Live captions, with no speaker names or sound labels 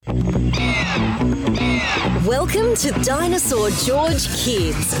Welcome to Dinosaur George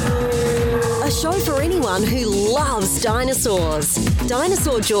Kids, a show for anyone who loves dinosaurs.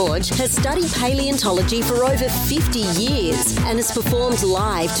 Dinosaur George has studied paleontology for over 50 years and has performed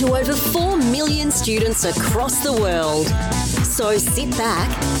live to over 4 million students across the world. So sit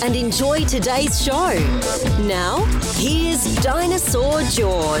back and enjoy today's show. Now, here's Dinosaur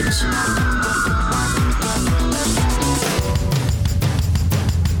George.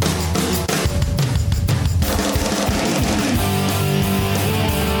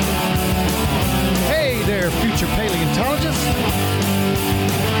 Future paleontologists.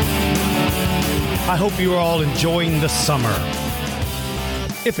 I hope you are all enjoying the summer.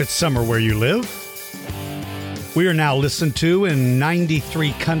 If it's summer where you live. We are now listened to in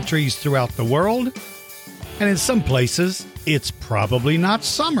 93 countries throughout the world, and in some places, it's probably not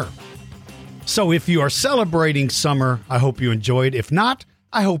summer. So if you are celebrating summer, I hope you enjoyed. If not,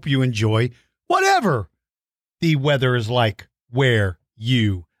 I hope you enjoy whatever the weather is like where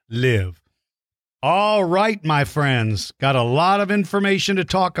you live. All right, my friends, got a lot of information to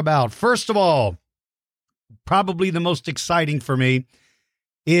talk about. First of all, probably the most exciting for me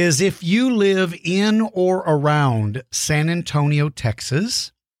is if you live in or around San Antonio,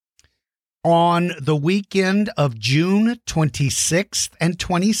 Texas, on the weekend of June 26th and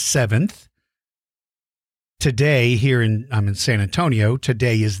 27th, today I'm in San Antonio,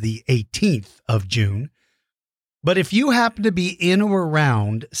 today is the 18th of June. But if you happen to be in or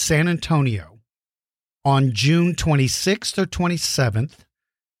around San Antonio, on June 26th or 27th,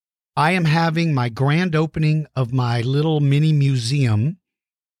 I am having my grand opening of my little mini museum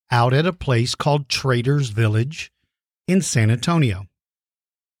out at a place called Traders Village in San Antonio.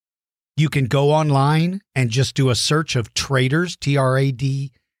 You can go online and just do a search of Traders, Traders,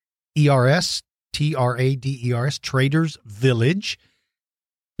 Traders Village.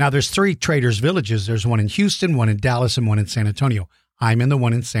 Now, there's 3 Traders Villages. There's one in Houston, one in Dallas, and one in San Antonio. I'm in the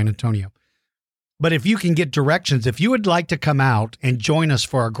one in San Antonio. But if you can get directions, if you would like to come out and join us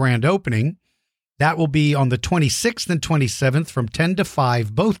for our grand opening, that will be on the 26th and 27th from 10 to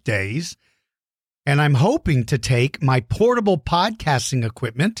 5 both days. And I'm hoping to take my portable podcasting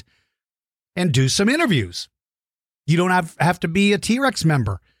equipment and do some interviews. You don't have to be a T-Rex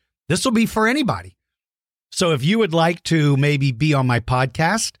member. This will be for anybody. So if you would like to maybe be on my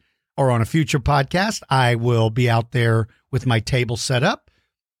podcast or on a future podcast, I will be out there with my table set up.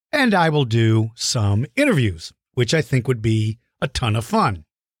 And I will do some interviews, which I think would be a ton of fun.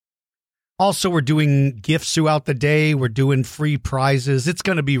 Also, we're doing gifts throughout the day. We're doing free prizes. It's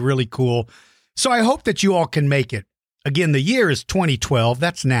going to be really cool. So I hope that you all can make it. Again, the year is 2012.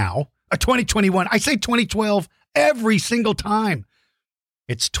 That's now. 2021. I say 2012 every single time.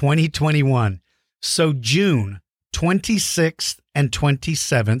 It's 2021. So June 26th and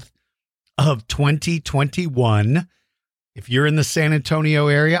 27th of 2021. If you're in the San Antonio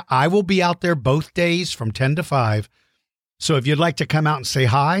area, I will be out there both days from 10 to 5. So if you'd like to come out and say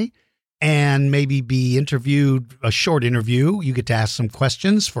hi and maybe be interviewed, a short interview, you get to ask some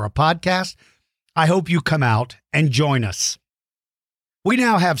questions for a podcast. I hope you come out and join us. We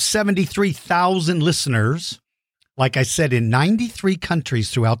now have 73,000 listeners, like I said, in 93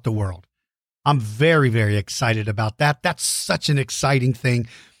 countries throughout the world. I'm very, very excited about that. That's such an exciting thing.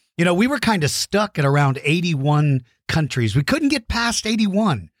 You know, we were kind of stuck at around 81 countries. We couldn't get past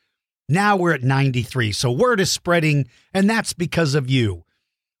 81. Now we're at 93. So word is spreading, and that's because of you.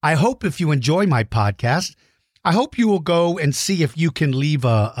 I hope if you enjoy my podcast, I hope you will go and see if you can leave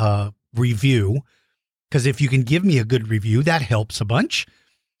a review, because if you can give me a good review, that helps a bunch.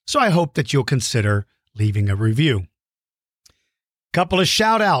 So I hope that you'll consider leaving a review. Couple of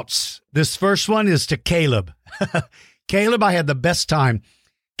shout outs. This first one is to Caleb. Caleb, I had the best time.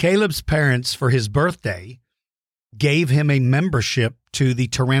 Caleb's parents, for his birthday, gave him a membership to the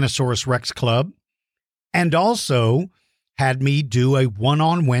Tyrannosaurus Rex Club and also had me do a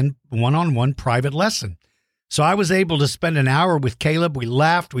one-on-one private lesson. So I was able to spend an hour with Caleb. We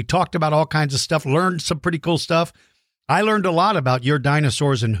laughed. We talked about all kinds of stuff, learned some pretty cool stuff. I learned a lot about your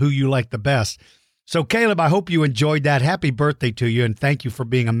dinosaurs and who you like the best. So Caleb, I hope you enjoyed that. Happy birthday to you, and thank you for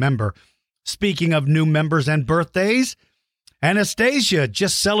being a member. Speaking of new members and birthdays, Anastasia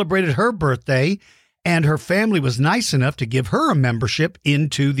just celebrated her birthday, and her family was nice enough to give her a membership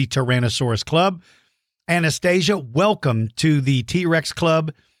into the Tyrannosaurus Club. Anastasia, welcome to the T-Rex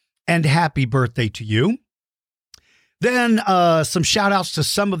Club, and happy birthday to you. Then some shout-outs to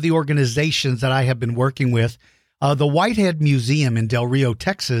some of the organizations that I have been working with. The Whitehead Museum in Del Rio,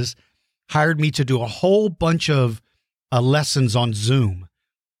 Texas, hired me to do a whole bunch of lessons on Zoom.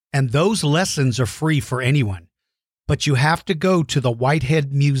 And those lessons are free for anyone. But you have to go to the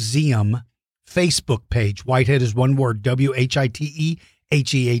Whitehead Museum Facebook page. Whitehead is one word, WHITEHEAD,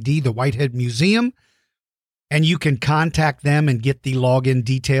 the Whitehead Museum. And you can contact them and get the login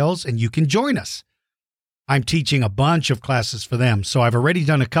details, and you can join us. I'm teaching a bunch of classes for them, so I've already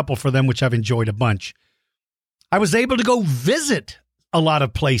done a couple for them, which I've enjoyed a bunch. I was able to go visit a lot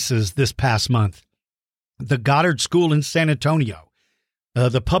of places this past month. The Goddard School in San Antonio,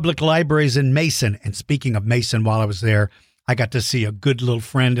 the public libraries in Mason. And speaking of Mason, while I was there, I got to see a good little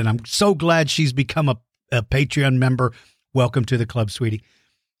friend, and I'm so glad she's become a Patreon member. Welcome to the club, sweetie.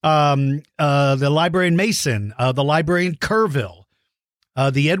 The library in Mason, the library in Kerrville,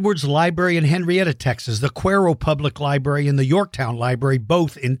 the Edwards Library in Henrietta, Texas, the Cuero Public Library and the Yorktown Library,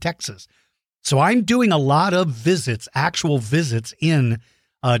 both in Texas. So I'm doing a lot of visits, actual visits in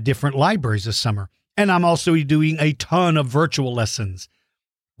different libraries this summer. And I'm also doing a ton of virtual lessons.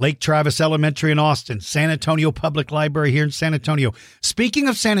 Lake Travis Elementary in Austin, San Antonio Public Library here in San Antonio. Speaking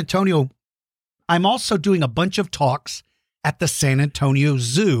of San Antonio, I'm also doing a bunch of talks at the San Antonio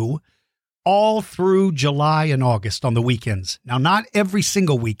Zoo all through July and August on the weekends. Now, not every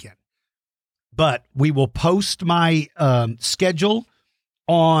single weekend, but we will post my schedule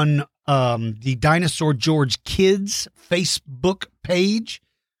on the Dinosaur George Kids Facebook page.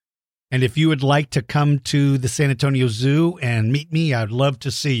 And if you would like to come to the San Antonio Zoo and meet me, I'd love to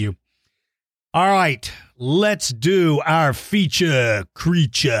see you. All right, let's do our feature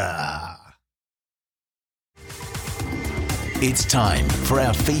creature. It's time for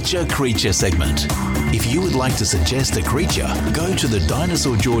our Feature Creature segment. If you would like to suggest a creature, go to the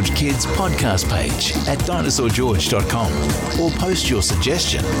Dinosaur George Kids podcast page at dinosaurgeorge.com or post your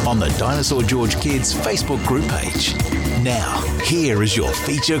suggestion on the Dinosaur George Kids Facebook group page. Now, here is your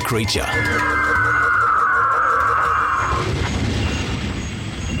Feature Creature.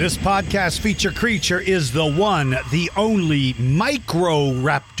 This podcast feature creature is the one, the only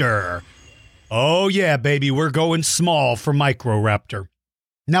Microraptor. Oh, yeah, baby, we're going small for Microraptor.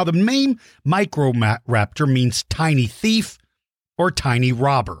 Now, the name Microraptor means tiny thief or tiny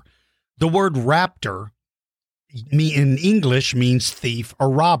robber. The word raptor in English means thief or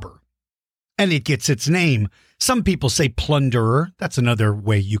robber, and it gets its name. Some people say plunderer. That's another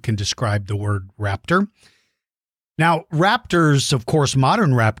way you can describe the word raptor. Now, raptors, of course,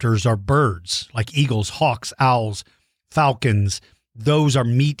 modern raptors are birds like eagles, hawks, owls, falcons. Those are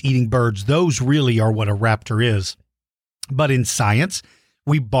meat-eating birds. Those really are what a raptor is. But in science,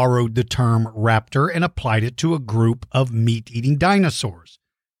 we borrowed the term raptor and applied it to a group of meat-eating dinosaurs.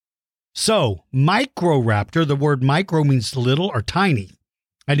 So, Microraptor, the word micro means little or tiny,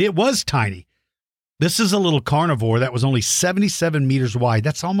 and it was tiny. This is a little carnivore that was only 77 meters wide.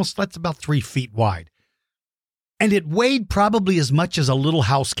 That's about 3 feet wide. And it weighed probably as much as a little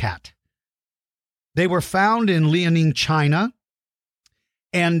house cat. They were found in Liaoning, China,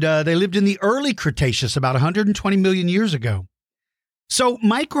 and they lived in the early Cretaceous about 120 million years ago. So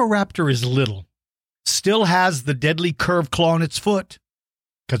Microraptor is little, still has the deadly curved claw on its foot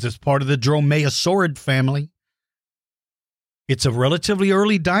because it's part of the Dromaeosaurid family. It's a relatively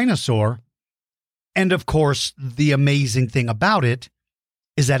early dinosaur. And of course, the amazing thing about it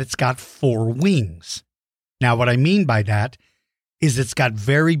is that it's got 4 wings. Now, what I mean by that is it's got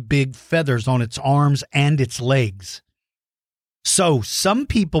very big feathers on its arms and its legs. So some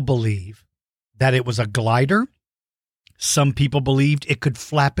people believe that it was a glider. Some people believed it could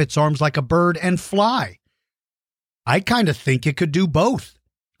flap its arms like a bird and fly. I kind of think it could do both.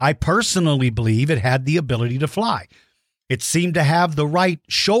 I personally believe it had the ability to fly. It seemed to have the right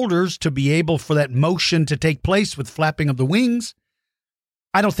shoulders to be able for that motion to take place with flapping of the wings.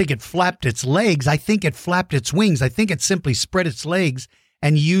 I don't think it flapped its legs. I think it flapped its wings. I think it simply spread its legs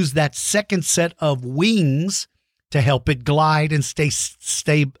and used that second set of wings to help it glide and stay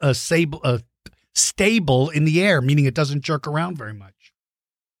stable in the air, meaning it doesn't jerk around very much.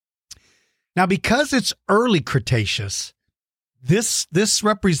 Now, because it's early Cretaceous, this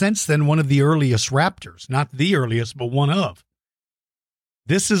represents then one of the earliest raptors, not the earliest, but one of.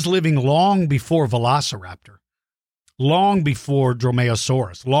 This is living long before Velociraptor, long before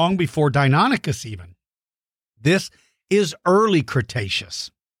Dromaeosaurus, long before Deinonychus even. This is early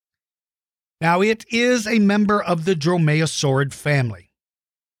Cretaceous. Now, it is a member of the Dromaeosaurid family.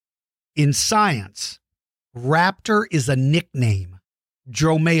 In science, raptor is a nickname.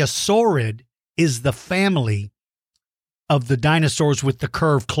 Dromaeosaurid is the family of the dinosaurs with the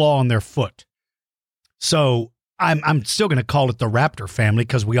curved claw on their foot. So I'm still going to call it the raptor family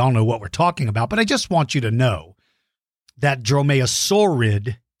because we all know what we're talking about, but I just want you to know that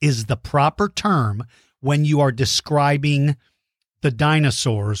Dromaeosaurid is the proper term when you are describing the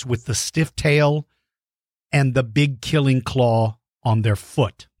dinosaurs with the stiff tail and the big killing claw on their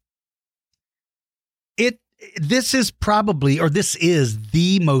foot. this is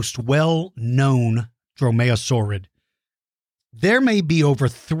the most well-known dromaeosaurid. There may be over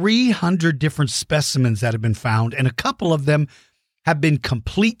 300 different specimens that have been found, and a couple of them have been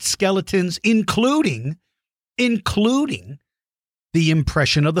complete skeletons, including the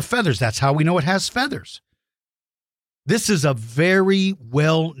impression of the feathers. That's how we know it has feathers. This is a very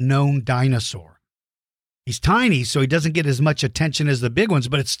well-known dinosaur. He's tiny, so he doesn't get as much attention as the big ones,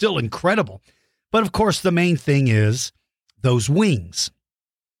 but it's still incredible. But of course, the main thing is those wings.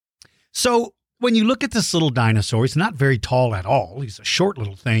 So when you look at this little dinosaur, he's not very tall at all. He's a short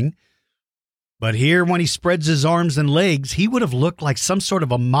little thing. But here, when he spreads his arms and legs, he would have looked like some sort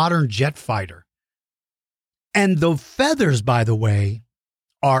of a modern jet fighter. And the feathers, by the way,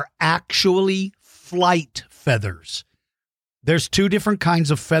 are actually flight feathers. There's two different kinds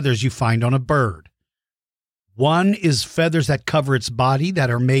of feathers you find on a bird. One is feathers that cover its body that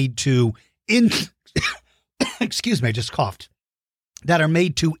are made to excuse me, I just coughed. That are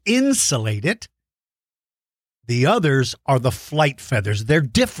made to insulate it. The others are the flight feathers. They're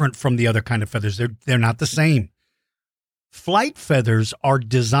different from the other kind of feathers. They're not the same. Flight feathers are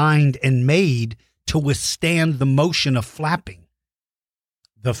designed and made to withstand the motion of flapping.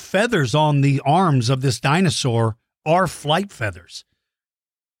 The feathers on the arms of this dinosaur are flight feathers.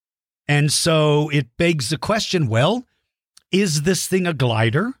 And so it begs the question, well, is this thing a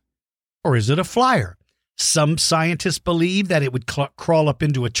glider or is it a flyer? Some scientists believe that it would crawl up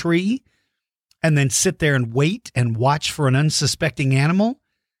into a tree and then sit there and wait and watch for an unsuspecting animal,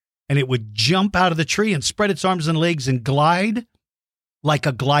 and it would jump out of the tree and spread its arms and legs and glide like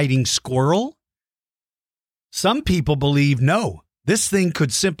a gliding squirrel. Some people believe, no, this thing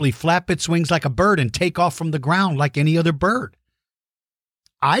could simply flap its wings like a bird and take off from the ground like any other bird.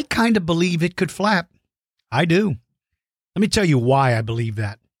 I kind of believe it could flap. I do. Let me tell you why I believe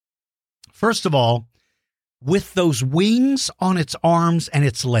that. First of all, with those wings on its arms and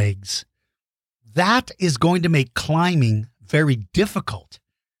its legs, that is going to make climbing very difficult.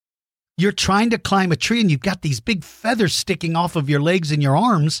 You're trying to climb a tree and you've got these big feathers sticking off of your legs and your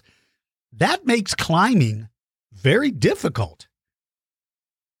arms. That makes climbing very difficult.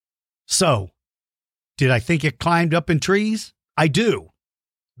 So, did I think it climbed up in trees? I do.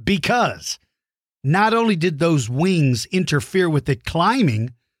 Because not only did those wings interfere with it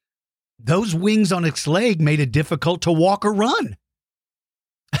climbing, those wings on its leg made it difficult to walk or run.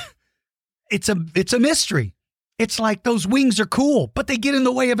 It's a mystery. It's like those wings are cool, but they get in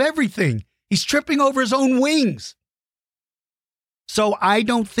the way of everything. He's tripping over his own wings. So I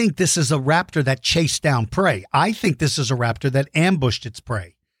don't think this is a raptor that chased down prey. I think this is a raptor that ambushed its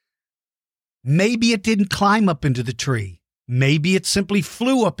prey. Maybe it didn't climb up into the tree. Maybe it simply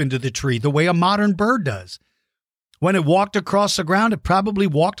flew up into the tree the way a modern bird does. When it walked across the ground, it probably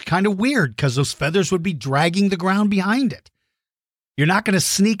walked kind of weird because those feathers would be dragging the ground behind it. You're not going to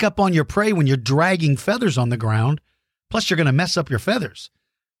sneak up on your prey when you're dragging feathers on the ground. Plus, you're going to mess up your feathers.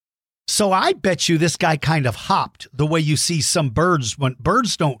 So I bet you this guy kind of hopped the way you see some birds. When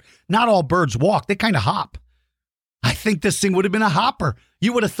birds don't, not all birds walk. They kind of hop. I think this thing would have been a hopper.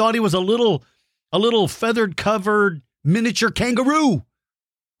 You would have thought he was a little feathered covered miniature kangaroo.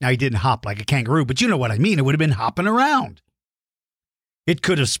 Now, he didn't hop like a kangaroo, but you know what I mean. It would have been hopping around. It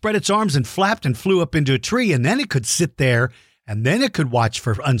could have spread its arms and flapped and flew up into a tree, and then it could sit there, and then it could watch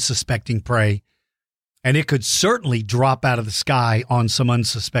for unsuspecting prey, and it could certainly drop out of the sky on some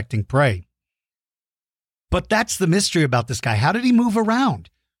unsuspecting prey. But that's the mystery about this guy. How did he move around?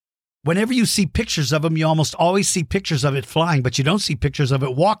 Whenever you see pictures of him, you almost always see pictures of it flying, but you don't see pictures of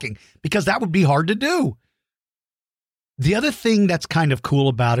it walking, because that would be hard to do. The other thing that's kind of cool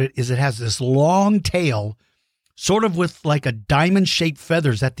about it is it has this long tail, sort of with like a diamond-shaped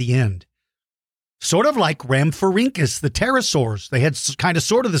feathers at the end. Sort of like Rhamphorhynchus, the pterosaurs. They had kind of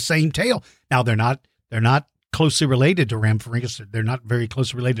sort of the same tail. Now, they're not closely related to Rhamphorhynchus. They're not very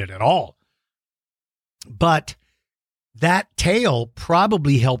closely related at all. But that tail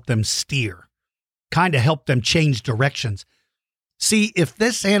probably helped them steer, kind of helped them change directions. See, if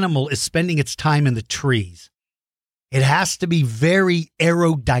this animal is spending its time in the trees, it has to be very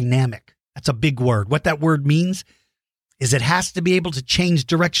aerodynamic. That's a big word. What that word means is it has to be able to change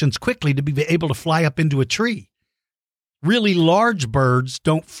directions quickly to be able to fly up into a tree. Really large birds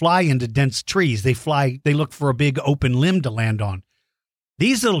don't fly into dense trees. They look for a big open limb to land on.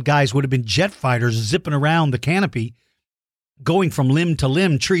 These little guys would have been jet fighters zipping around the canopy, going from limb to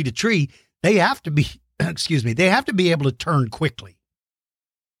limb, tree to tree. They have to be, they have to be able to turn quickly.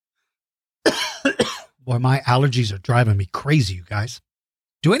 Boy, my allergies are driving me crazy, you guys.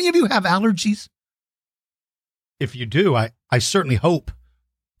 Do any of you have allergies? If you do, I certainly hope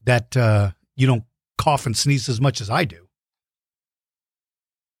that you don't cough and sneeze as much as I do.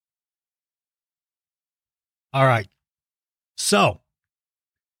 All right. So,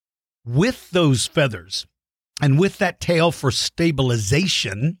 with those feathers and with that tail for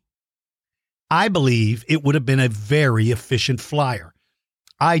stabilization, I believe it would have been a very efficient flyer.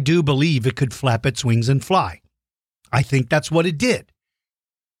 I do believe it could flap its wings and fly. I think that's what it did.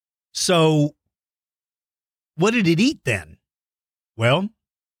 So, what did it eat then? Well,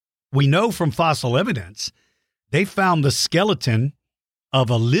 we know from fossil evidence, they found the skeleton of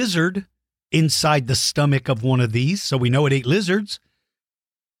a lizard inside the stomach of one of these, so we know it ate lizards.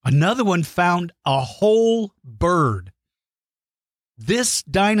 Another one found a whole bird. This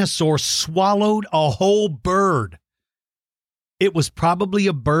dinosaur swallowed a whole bird. It was probably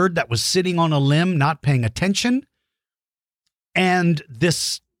a bird that was sitting on a limb, not paying attention. And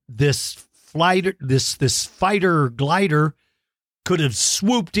this fighter glider could have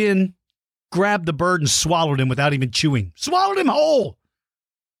swooped in, grabbed the bird, and swallowed him without even chewing. Swallowed him whole.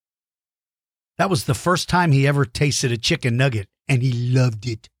 That was the first time he ever tasted a chicken nugget, and he loved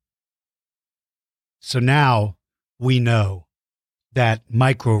it. So now we know that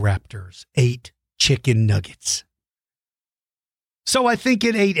Microraptors ate chicken nuggets. So I think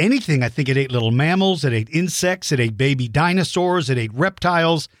it ate anything. I think it ate little mammals, it ate insects, it ate baby dinosaurs, it ate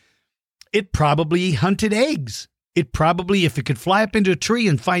reptiles. It probably hunted eggs. It probably, if it could fly up into a tree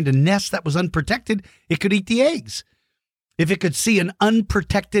and find a nest that was unprotected, it could eat the eggs. If it could see an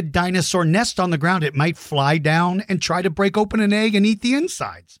unprotected dinosaur nest on the ground, it might fly down and try to break open an egg and eat the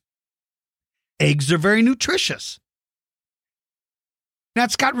insides. Eggs are very nutritious. Now,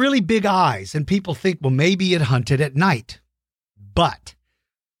 it's got really big eyes, and people think, well, maybe it hunted at night. But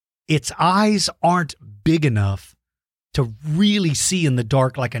its eyes aren't big enough to really see in the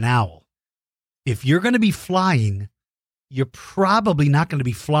dark like an owl. If you're going to be flying, you're probably not going to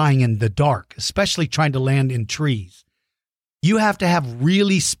be flying in the dark, especially trying to land in trees. You have to have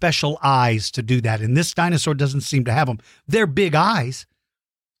really special eyes to do that, and this dinosaur doesn't seem to have them. They're big eyes,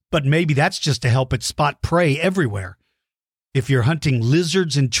 but maybe that's just to help it spot prey everywhere. If you're hunting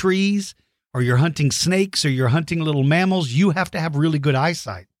lizards in trees, or you're hunting snakes, or you're hunting little mammals, you have to have really good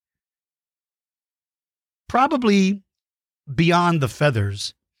eyesight. Probably beyond the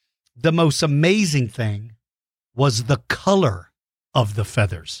feathers, the most amazing thing was the color of the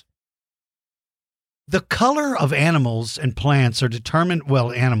feathers. The color of animals and plants are determined,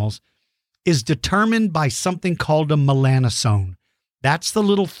 animals, is determined by something called a melanosome. That's the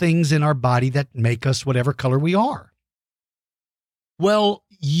little things in our body that make us whatever color we are. Well,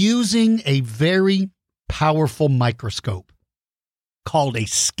 using a very powerful microscope called a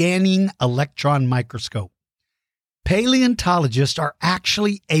scanning electron microscope, paleontologists are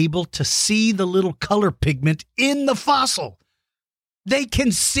actually able to see the little color pigment in the fossil. They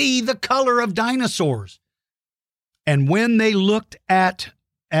can see the color of dinosaurs. And when they looked at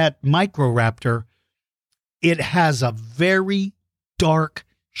Microraptor, it has a very dark,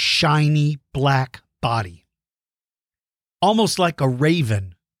 shiny black body. Almost like a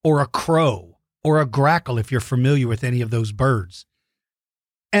raven or a crow or a grackle, if you're familiar with any of those birds.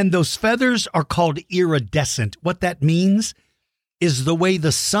 And those feathers are called iridescent. What that means is the way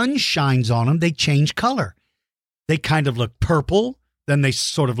the sun shines on them, they change color. They kind of look purple, then they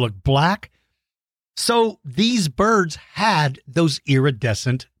sort of look black. So these birds had those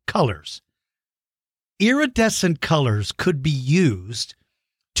iridescent colors. Iridescent colors could be used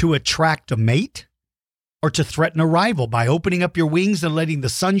to attract a mate or to threaten a rival by opening up your wings and letting the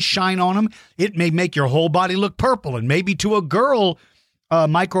sun shine on them. It may make your whole body look purple. And maybe to a girl,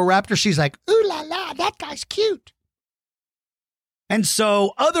 Microraptor, she's like, ooh la la, that guy's cute. And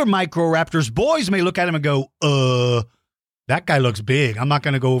so other Microraptors, boys may look at him and go, that guy looks big. I'm not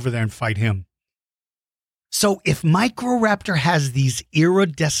going to go over there and fight him. So if Microraptor has these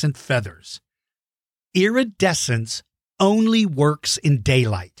iridescent feathers, iridescence only works in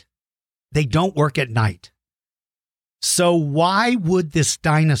daylight. They don't work at night. So why would this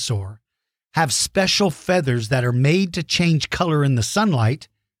dinosaur have special feathers that are made to change color in the sunlight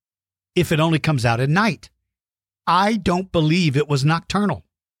if it only comes out at night? I don't believe it was nocturnal.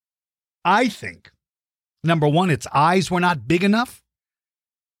 I think, number one, its eyes were not big enough.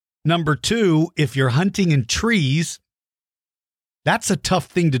 Number two, if you're hunting in trees, that's a tough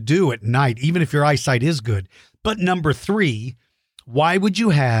thing to do at night, even if your eyesight is good. But number three, why would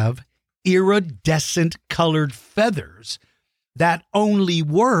you have iridescent colored feathers that only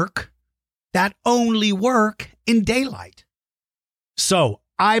work in daylight? So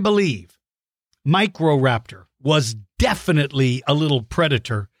I believe Microraptor was definitely a little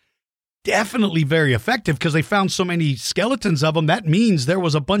predator, definitely very effective because they found so many skeletons of them. That means there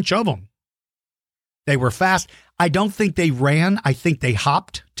was a bunch of them. They were fast. I don't think they ran. I think they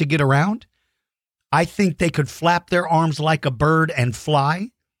hopped to get around. I think they could flap their arms like a bird and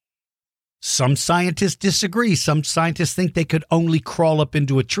fly. Some scientists disagree. Some scientists think they could only crawl up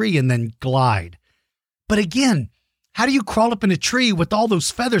into a tree and then glide. But again, how do you crawl up in a tree with all those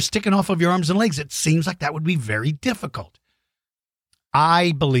feathers sticking off of your arms and legs? It seems like that would be very difficult.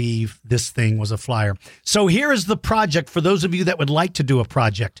 I believe this thing was a flyer. So here is the project for those of you that would like to do a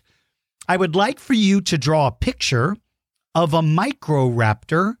project. I would like for you to draw a picture of a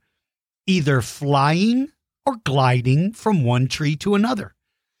Microraptor either flying or gliding from one tree to another.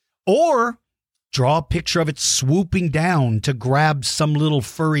 Or draw a picture of it swooping down to grab some little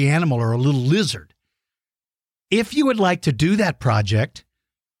furry animal or a little lizard. If you would like to do that project,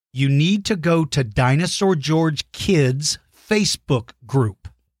 you need to go to Dinosaur George Kids Facebook group.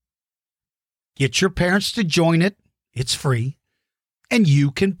 Get your parents to join it. It's free. And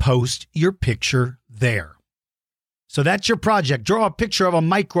you can post your picture there. So that's your project. Draw a picture of a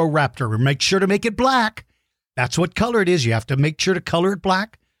Microraptor and make sure to make it black. That's what color it is. You have to make sure to color it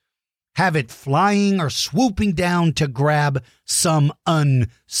black. Have it flying or swooping down to grab some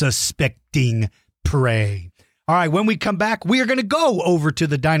unsuspecting prey. All right, when we come back, we are going to go over to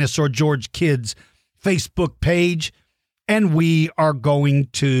the Dinosaur George Kids Facebook page, and we are going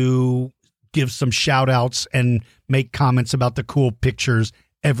to give some shout outs and make comments about the cool pictures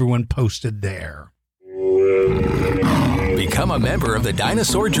everyone posted there. Become a member of the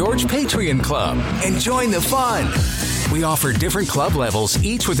Dinosaur George Patreon Club and join the fun. We offer different club levels,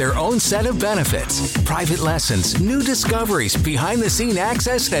 each with their own set of benefits. Private lessons, new discoveries, behind-the-scene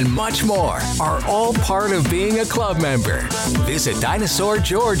access, and much more are all part of being a club member. Visit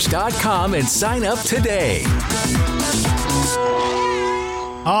dinosaurgeorge.com and sign up today.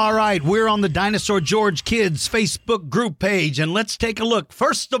 All right, we're on the Dinosaur George Kids Facebook group page, and let's take a look.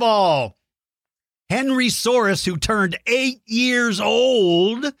 First of all, Henry Saurus, who turned 8 years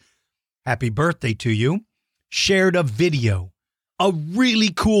old, happy birthday to you, shared a video, a really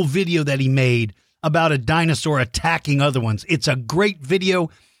cool video that he made about a dinosaur attacking other ones. It's a great video,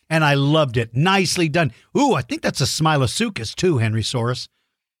 and I loved it. Nicely done. Ooh, I think that's a Smilosaucus too, Henry Saurus.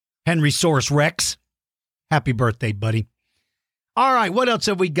 Henry Saurus Rex. Happy birthday, buddy. All right, what else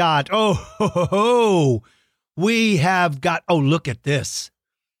have we got? We have got, look at this.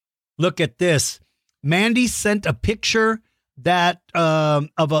 Look at this. Mandy sent a picture that it's a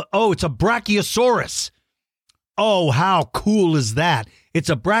Brachiosaurus. Oh, how cool is that? It's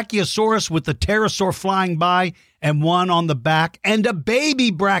a Brachiosaurus with the pterosaur flying by and one on the back and a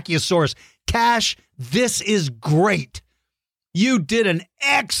baby Brachiosaurus. Cash, this is great. You did an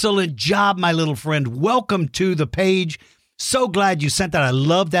excellent job, my little friend. Welcome to the page. So glad you sent that. I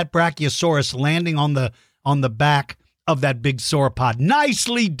love that Brachiosaurus landing on the back of that big sauropod.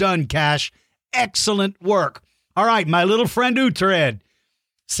 Nicely done, Cash. Excellent work. All right, my little friend Utred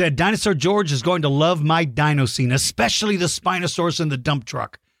said, Dinosaur George is going to love my dino scene, especially the Spinosaurus in the dump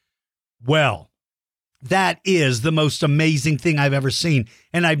truck. Well, that is the most amazing thing I've ever seen.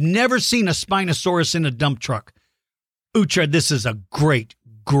 And I've never seen a Spinosaurus in a dump truck. Utred, this is a great,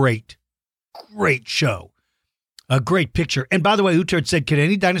 great, great show. A great picture. And by the way, Utred said, could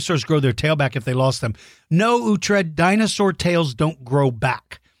any dinosaurs grow their tail back if they lost them? No, Utred, dinosaur tails don't grow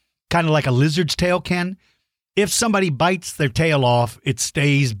back. Kind of like a lizard's tail can. If somebody bites their tail off, it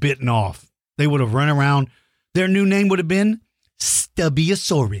stays bitten off. They would have run around. Their new name would have been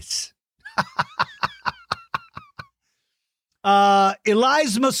Stubiosaurus.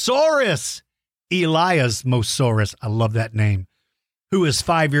 Eliasmosaurus. Eliasmosaurus. I love that name. Who is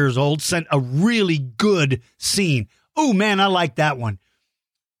 5 years old, sent a really good scene. Oh, man, I like that one.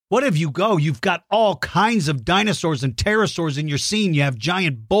 What if you go? You've got all kinds of dinosaurs and pterosaurs in your scene. You have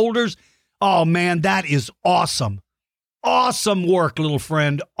giant boulders. Oh, man, that is awesome. Awesome work, little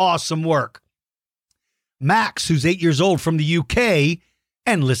friend. Awesome work. Max, who's 8 years old from the UK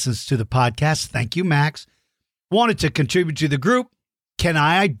and listens to the podcast, thank you, Max, wanted to contribute to the group. Can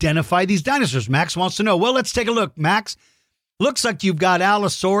I identify these dinosaurs? Max wants to know. Well, let's take a look, Max. Looks like you've got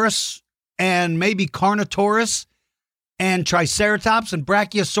Allosaurus and maybe Carnotaurus and Triceratops and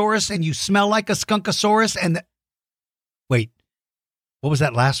Brachiosaurus, and you smell like a Skunkosaurus. Wait, what was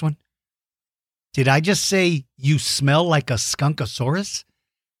that last one? Did I just say you smell like a Skunkosaurus?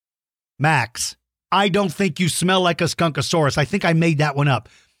 Max, I don't think you smell like a Skunkosaurus. I think I made that one up.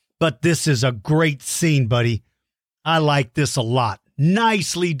 But this is a great scene, buddy. I like this a lot.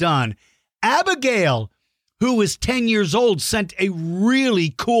 Nicely done. Abigail, who is 10 years old, sent a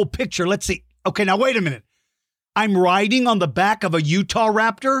really cool picture. Let's see. Okay, now wait a minute. I'm riding on the back of a Utah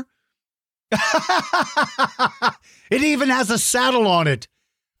Raptor. It even has a saddle on it.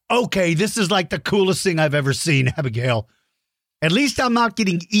 Okay, this is like the coolest thing I've ever seen, Abigail. At least I'm not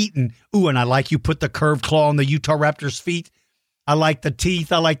getting eaten. Ooh, and I like you put the curved claw on the Utah Raptors' feet. I like the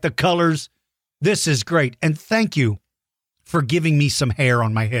teeth. I like the colors. This is great. And thank you for giving me some hair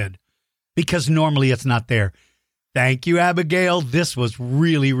on my head because normally it's not there. Thank you, Abigail. This was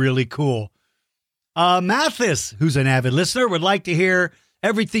really, really cool. Mathis, who's an avid listener, would like to hear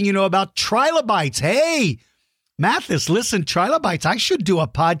everything you know about trilobites. Hey, Mathis, listen, trilobites. I should do a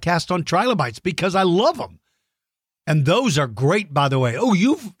podcast on trilobites because I love them. And those are great, by the way. Oh,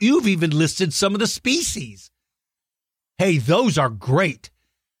 you've even listed some of the species. Hey, those are great.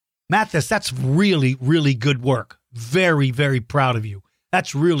 Mathis, that's really, really good work. Very, very proud of you.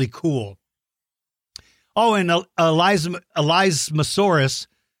 That's really cool. Oh, and Elismosaurus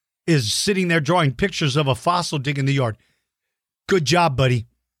is sitting there drawing pictures of a fossil dig in the yard. Good job, buddy.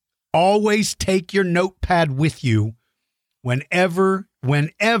 Always take your notepad with you whenever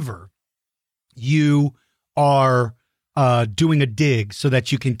you are doing a dig so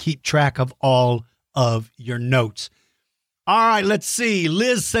that you can keep track of all of your notes. All right, let's see.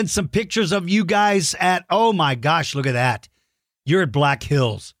 Liz sent some pictures of you guys at, oh my gosh, look at that. You're at Black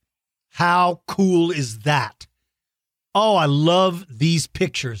Hills. How cool is that? Oh, I love these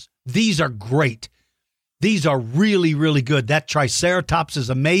pictures. These are great. These are really, really good. That Triceratops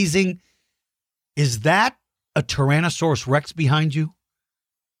is amazing. Is that a Tyrannosaurus Rex behind you?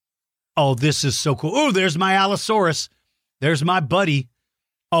 Oh, this is so cool. Oh, there's my Allosaurus. There's my buddy.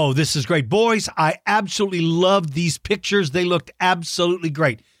 Oh, this is great. Boys, I absolutely love these pictures. They looked absolutely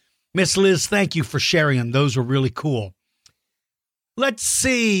great. Miss Liz, thank you for sharing them. Those were really cool. Let's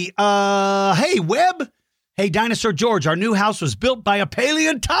see. Hey, Webb. Hey, Dinosaur George, our new house was built by a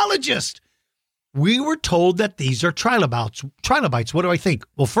paleontologist. We were told that these are trilobites. Trilobites, what do I think?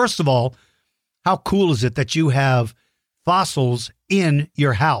 Well, first of all, how cool is it that you have fossils in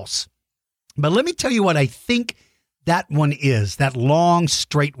your house? But let me tell you what I think that one is, that long,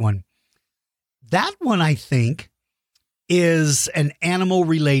 straight one. That one, I think, is an animal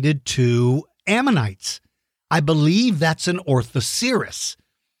related to ammonites. I believe that's an Orthoceras,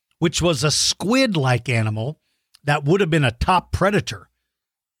 which was a squid-like animal that would have been a top predator.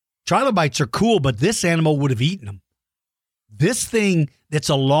 Trilobites are cool, but this animal would have eaten them. This thing that's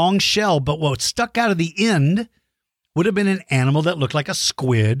a long shell, but what stuck out of the end would have been an animal that looked like a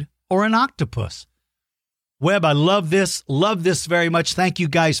squid or an octopus. Webb, I love this very much. Thank you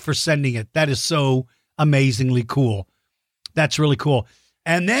guys for sending it. That is so amazingly cool. That's really cool.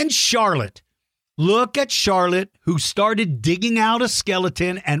 And then Charlotte. Look at Charlotte, who started digging out a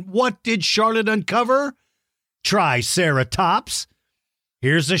skeleton. And what did Charlotte uncover? Triceratops.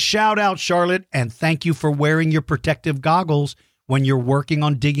 Here's a shout out, Charlotte, and thank you for wearing your protective goggles when you're working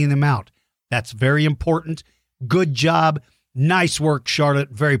on digging them out. That's very important. Good job. Nice work, Charlotte.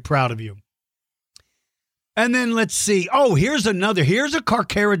 Very proud of you. And then let's see. Oh, here's a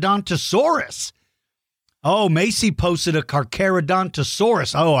Carcharodontosaurus. Oh, Macy posted a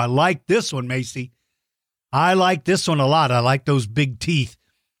Carcharodontosaurus. Oh, I like this one, Macy. I like this one a lot. I like those big teeth.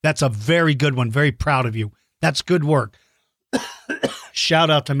 That's a very good one. Very proud of you. That's good work. Shout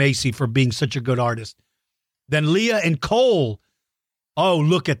out to Macy for being such a good artist. Then Leah and Cole. Oh,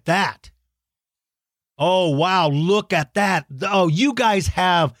 look at that. Oh, wow. Look at that. Oh, you guys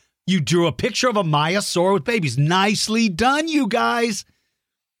you drew a picture of a Maiasaur with babies. Nicely done, you guys.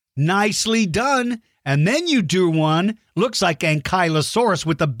 Nicely done. And then you drew one, looks like Ankylosaurus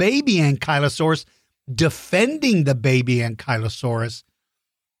with the baby Ankylosaurus defending the baby Ankylosaurus.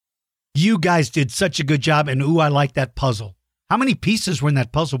 You guys did such a good job. And ooh, I like that puzzle. How many pieces were in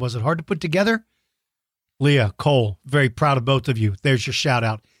that puzzle? Was it hard to put together? Leah, Cole, very proud of both of you. There's your shout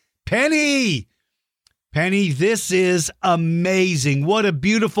out. Penny, this is amazing. What a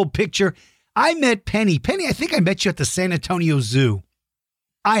beautiful picture. I met Penny. Penny, I think I met you at the San Antonio Zoo.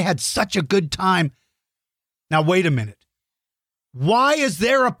 I had such a good time. Now, wait a minute. Why is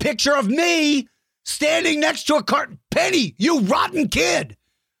there a picture of me standing next to a cart? Penny, you rotten kid.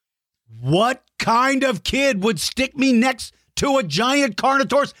 What kind of kid would stick me next to a giant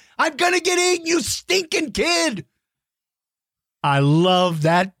Carnotaurus? I'm going to get eaten, you stinking kid. I love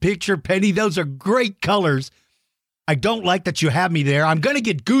that picture, Penny. Those are great colors. I don't like that you have me there. I'm going to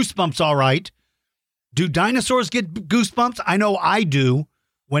get goosebumps, all right. Do dinosaurs get goosebumps? I know I do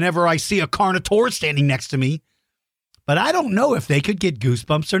whenever I see a Carnotaurus standing next to me. But I don't know if they could get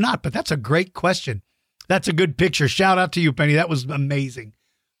goosebumps or not. But that's a great question. That's a good picture. Shout out to you, Penny. That was amazing.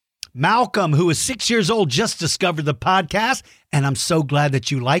 Malcolm, who is 6 years old, just discovered the podcast. And I'm so glad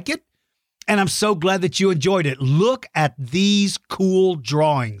that you like it. And I'm so glad that you enjoyed it. Look at these cool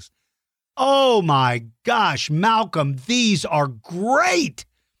drawings. Oh, my gosh, Malcolm, these are great.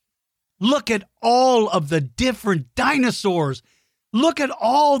 Look at all of the different dinosaurs. Look at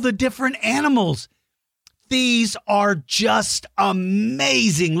all the different animals. These are just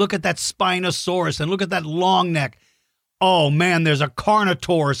amazing. Look at that Spinosaurus and look at that long neck. Oh, man, there's a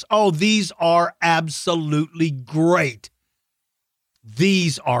Carnotaurus. Oh, these are absolutely great.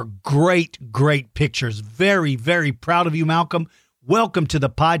 These are great, great pictures. Very, very proud of you, Malcolm. Welcome to the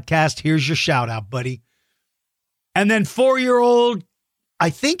podcast. Here's your shout out, buddy. And then 4-year-old, I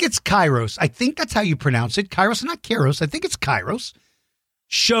think it's Kairos. I think that's how you pronounce it. Kairos, not Kairos. I think it's Kairos.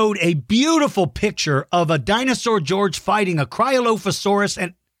 Showed a beautiful picture of a Dinosaur George fighting a Cryolophosaurus.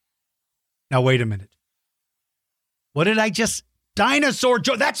 And now, wait a minute. What did I just... Dinosaur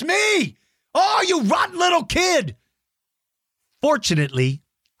George. That's me. Oh, you rotten little kid. Fortunately,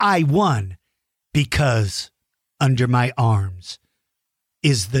 I won because under my arms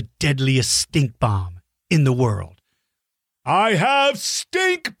is the deadliest stink bomb in the world. I have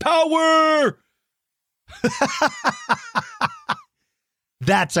stink power.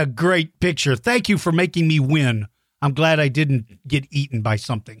 That's a great picture. Thank you for making me win. I'm glad I didn't get eaten by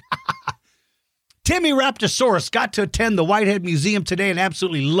something. Timmy Raptosaurus got to attend the Whitehead Museum today and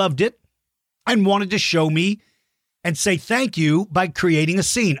absolutely loved it and wanted to show me and say thank you by creating a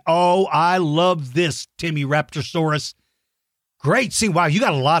scene. Oh, I love this, Timmy Raptosaurus. Great scene. Wow, you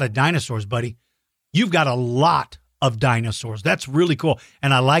got a lot of dinosaurs, buddy. You've got a lot of dinosaurs. That's really cool.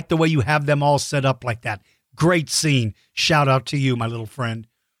 And I like the way you have them all set up like that. Great scene. Shout out to you, my little friend.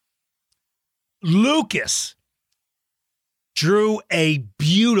 Lucas drew a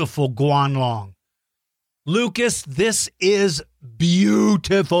beautiful Guanlong. Lucas, this is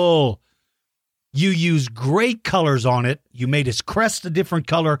beautiful. You use great colors on it. You made his crest a different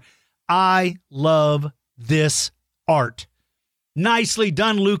color. I love this art. Nicely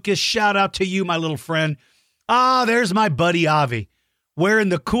done, Lucas. Shout out to you, my little friend. Ah, there's my buddy Avi, wearing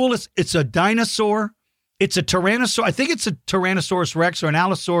the coolest. It's a dinosaur. It's a Tyrannosaurus. I think it's a Tyrannosaurus Rex or an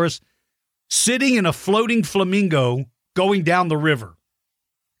Allosaurus sitting in a floating flamingo going down the river.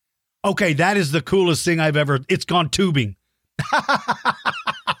 Okay, that is the coolest thing I've ever. It's gone tubing.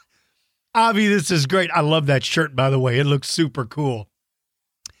 Avi, this is great. I love that shirt, by the way. It looks super cool.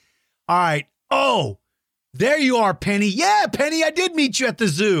 All right. Oh, there you are, Penny. Yeah, Penny, I did meet you at the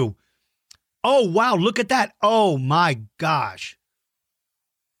zoo. Oh, wow. Look at that. Oh, my gosh.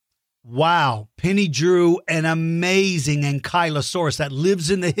 Wow. Penny drew an amazing Ankylosaurus that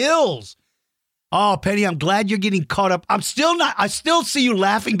lives in the hills. Oh, Penny, I'm glad you're getting caught up. I still see you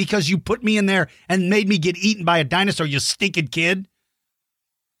laughing because you put me in there and made me get eaten by a dinosaur, you stinking kid.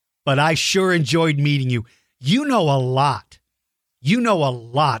 But I sure enjoyed meeting you. You know a lot. You know a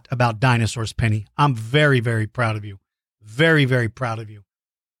lot about dinosaurs, Penny. I'm very, very proud of you. Very, very proud of you.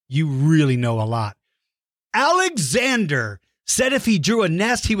 You really know a lot. Alexander said if he drew a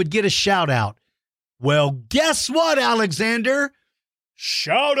nest, he would get a shout out. Well, guess what, Alexander?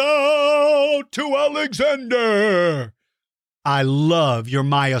 Shout out to Alexander. I love your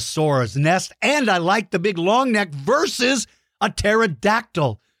Maiasaurus nest, and I like the big long neck versus a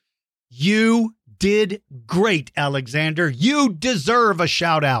pterodactyl. You did great, Alexander. You deserve a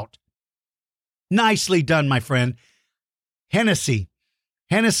shout out. Nicely done, my friend. Hennessy,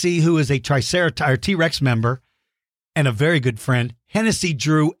 who is a T-Rex member and a very good friend. Hennessy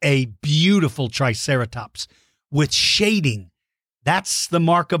drew a beautiful Triceratops with shading. That's the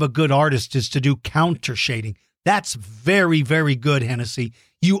mark of a good artist, is to do counter shading. That's very, very good, Hennessy.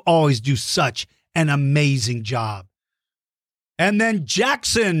 You always do such an amazing job. And then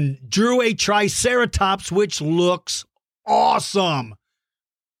Jackson drew a Triceratops, which looks awesome.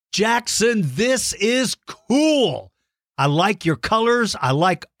 Jackson, this is cool. I like your colors. I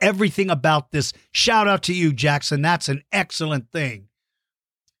like everything about this. Shout out to you, Jackson. That's an excellent thing.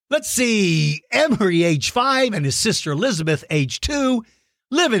 Let's see. Emery, age 5, and his sister Elizabeth, age 2,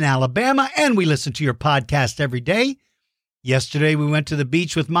 live in Alabama, and we listen to your podcast every day. Yesterday, we went to the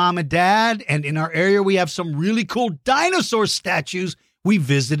beach with Mom and Dad, and in our area, we have some really cool dinosaur statues we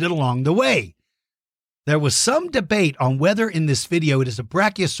visited along the way. There was some debate on whether in this video it is a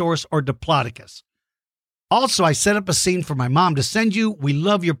Brachiosaurus or Diplodocus. Also, I set up a scene for my mom to send you. We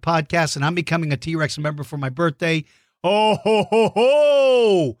love your podcast, and I'm becoming a T-Rex member for my birthday. Oh, ho, ho,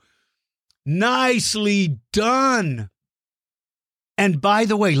 ho! Nicely done. And by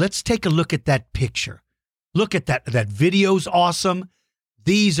the way, let's take a look at that picture. Look at that. That video's awesome.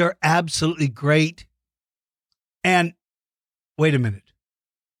 These are absolutely great. And wait a minute.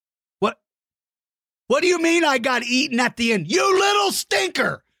 What do you mean I got eaten at the end? You little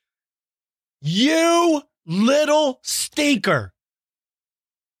stinker. You little stinker.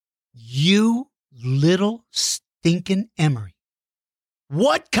 You little stinking Emery.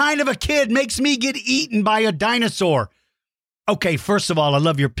 What kind of a kid makes me get eaten by a dinosaur? Okay, first of all, I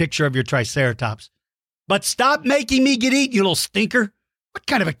love your picture of your Triceratops. But stop making me get eaten, you little stinker. What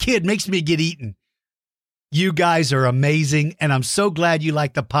kind of a kid makes me get eaten? You guys are amazing, and I'm so glad you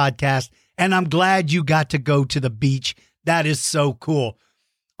like the podcast, and I'm glad you got to go to the beach. That is so cool.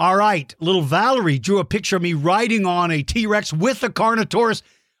 All right, little Valerie drew a picture of me riding on a T-Rex with a Carnotaurus.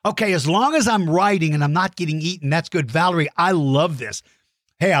 Okay, as long as I'm riding and I'm not getting eaten, that's good. Valerie, I love this.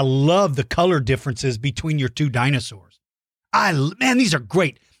 Hey, I love the color differences between your two dinosaurs. Man, these are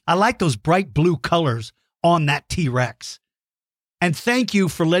great. I like those bright blue colors on that T-Rex. And thank you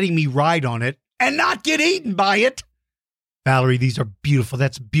for letting me ride on it and not get eaten by it. Valerie, these are beautiful.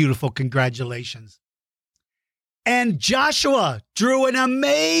 That's beautiful. Congratulations. And Joshua drew an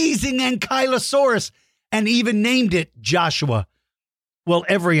amazing Ankylosaurus and even named it Joshua. Well,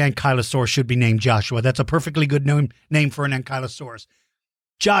 every Ankylosaurus should be named Joshua. That's a perfectly good name for an Ankylosaurus.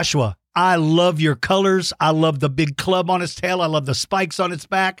 Joshua, I love your colors. I love the big club on its tail. I love the spikes on its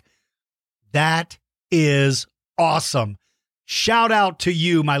back. That is awesome. Shout out to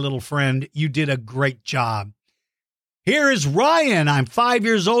you, my little friend. You did a great job. Here is Ryan. I'm 5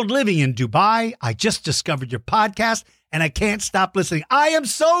 years old living in Dubai. I just discovered your podcast and I can't stop listening. I am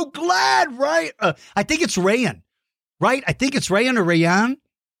so glad, right? I think it's Rayan, right? I think it's Rayan or Rayan.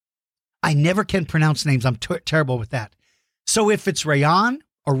 I never can pronounce names. I'm terrible with that. So if it's Rayan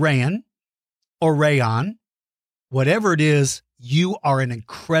or Rayan or Rayan, whatever it is, you are an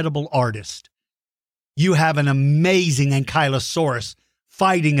incredible artist. You have an amazing Ankylosaurus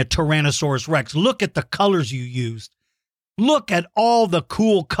fighting a Tyrannosaurus Rex. Look at the colors you used. Look at all the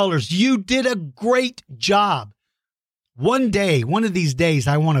cool colors. You did a great job. One of these days,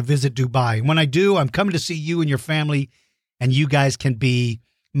 I want to visit Dubai. When I do, I'm coming to see you and your family, and you guys can be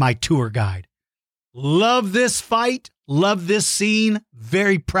my tour guide. Love this fight. Love this scene.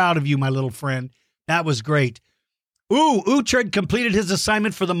 Very proud of you, my little friend. That was great. Uhtred completed his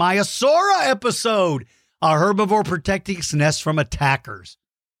assignment for the Maiasaura episode. A herbivore protecting its nest from attackers.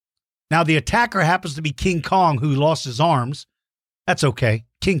 Now, the attacker happens to be King Kong, who lost his arms. That's okay.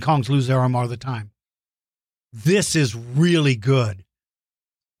 King Kongs lose their arm all the time. This is really good.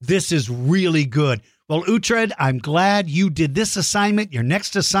 This is really good. Well, Uhtred, I'm glad you did this assignment. Your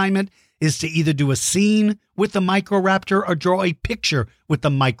next assignment is to either do a scene with the Microraptor or draw a picture with the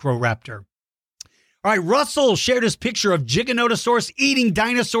Microraptor. All right, Russell shared his picture of Giganotosaurus eating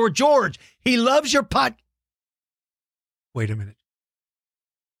dinosaur George. He loves your pot. Wait a minute.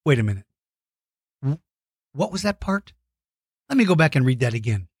 What was that part? Let me go back and read that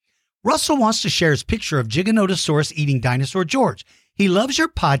again. Russell wants to share his picture of Giganotosaurus eating dinosaur George. He loves your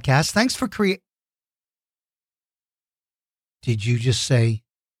podcast. Thanks for Did you just say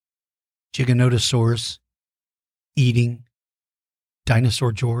Giganotosaurus eating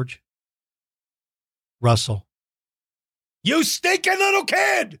dinosaur George? Russell. You stinking little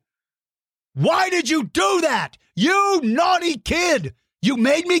kid! Why did you do that? You naughty kid! You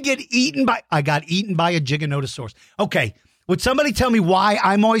made me get eaten by... I got eaten by a Giganotosaurus. Okay, would somebody tell me why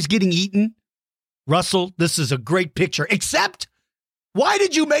I'm always getting eaten? Russell, this is a great picture. Except, why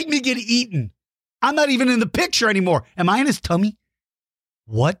did you make me get eaten? I'm not even in the picture anymore. Am I in his tummy?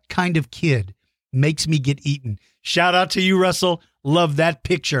 What kind of kid makes me get eaten? Shout out to you, Russell. Love that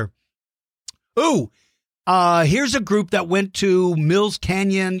picture. Here's a group that went to Mills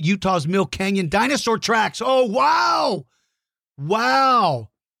Canyon, Utah's Mill Canyon dinosaur tracks. Oh, wow. Wow.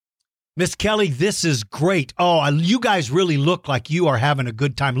 Miss Kelly, this is great. Oh, you guys really look like you are having a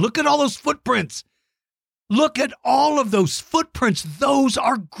good time. Look at all those footprints. Look at all of those footprints. Those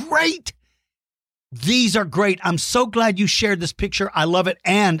are great. These are great. I'm so glad you shared this picture. I love it.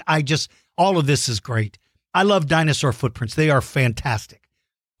 And all of this is great. I love dinosaur footprints. They are fantastic.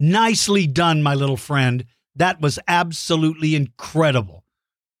 Nicely done, my little friend. That was absolutely incredible.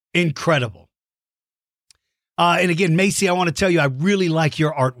 Incredible. And again, Macy, I want to tell you, I really like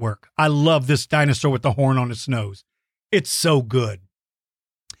your artwork. I love this dinosaur with the horn on its nose. It's so good.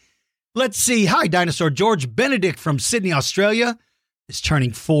 Let's see. Hi, Dinosaur George. Benedict from Sydney, Australia is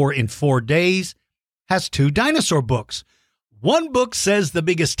turning 4 in 4 days. Has 2 dinosaur books. One book says the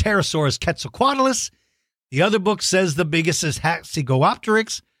biggest pterosaur is Quetzalcoatlus. The other book says the biggest is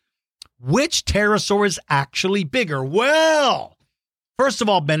Haxigopteryx. Which pterosaur is actually bigger? Well, first of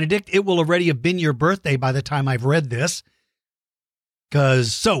all, Benedict, it will already have been your birthday by the time I've read this.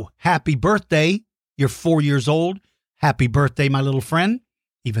 Happy birthday. You're 4 years old. Happy birthday, my little friend,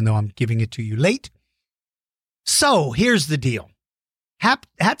 even though I'm giving it to you late. So here's the deal.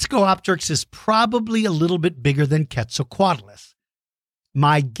 Haxigopteryx is probably a little bit bigger than Quetzalcoatlus.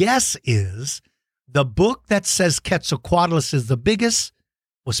 My guess is the book that says Quetzalcoatlus is the biggest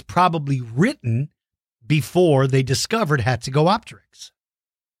was probably written before they discovered Hatzegopteryx.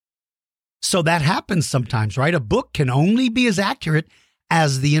 So that happens sometimes, right? A book can only be as accurate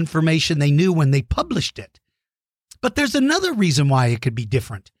as the information they knew when they published it. But there's another reason why it could be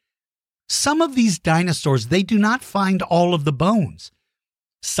different. Some of these dinosaurs, they do not find all of the bones.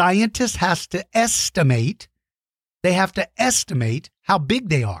 Scientists have to estimate how big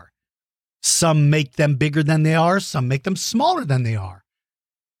they are. Some make them bigger than they are. Some make them smaller than they are.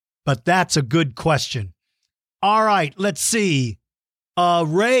 But that's a good question. All right, let's see.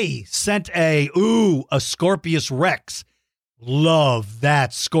 Ray sent a Scorpius Rex. Love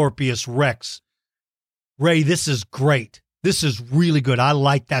that Scorpius Rex. Ray, this is great. This is really good. I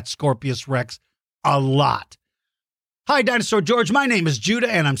like that Scorpius Rex a lot. Hi, Dinosaur George. My name is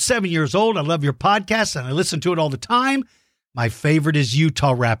Judah, and I'm 7 years old. I love your podcast, and I listen to it all the time. My favorite is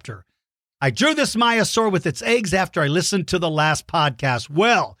Utah Raptor. I drew this Maiasaur with its eggs after I listened to the last podcast.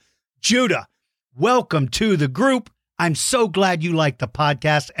 Well, Judah, welcome to the group. I'm so glad you like the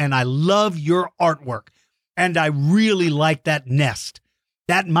podcast, and I love your artwork. And I really like that nest.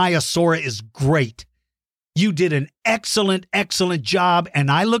 That Maiasaur is great. You did an excellent, excellent job, and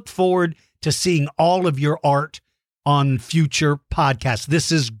I look forward to seeing all of your art on future podcasts.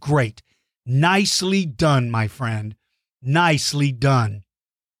 This is great. Nicely done, my friend. Nicely done.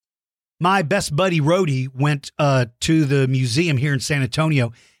 My best buddy, Rhodey, went to the museum here in San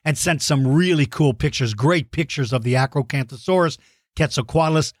Antonio and sent some really cool pictures, great pictures of the Acrocanthosaurus,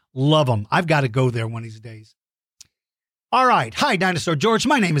 Quetzalcoatlus. Love them. I've got to go there one of these days. All right. Hi, Dinosaur George.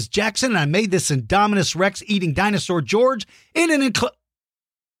 My name is Jackson, and I made this Indominus Rex eating Dinosaur George in an enclosure.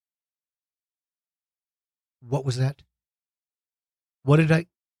 What was that? What did I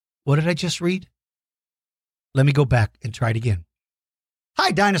just read? Let me go back and try it again.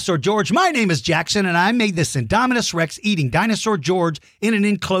 Hi, Dinosaur George. My name is Jackson, and I made this Indominus Rex eating Dinosaur George in an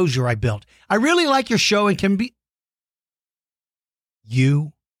enclosure I built. I really like your show and can be...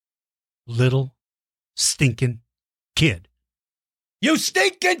 You little stinking kid. You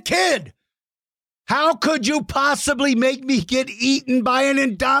stinking kid! How could you possibly make me get eaten by an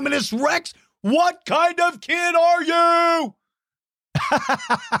Indominus Rex? What kind of kid are you?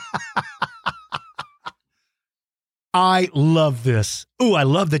 I love this. Ooh, I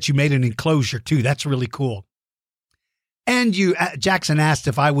love that you made an enclosure too. That's really cool. And Jackson asked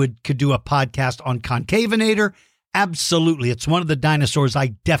if I could do a podcast on Concavinator. Absolutely. It's one of the dinosaurs I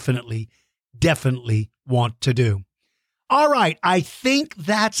definitely want to do. All right. I think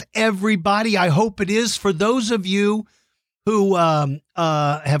that's everybody. I hope it is. For those of you who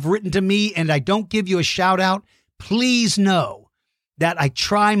have written to me and I don't give you a shout out, please know that I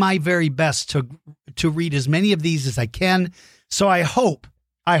try my very best to read as many of these as I can. So I hope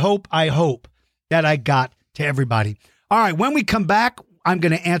that I got to everybody. All right. When we come back, I'm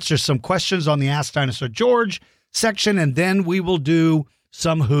going to answer some questions on the Ask Dinosaur George section, and then we will do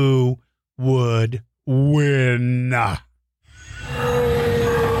some Who Would Win.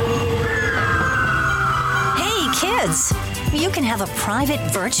 Hey, kids. You can have a private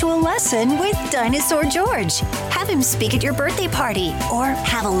virtual lesson with Dinosaur George. Have him speak at your birthday party or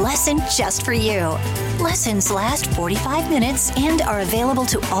have a lesson just for you. Lessons last 45 minutes and are available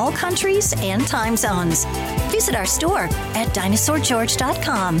to all countries and time zones. Visit our store at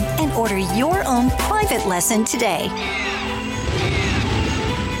dinosaurgeorge.com and order your own private lesson today.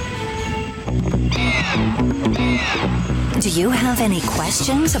 Do you have any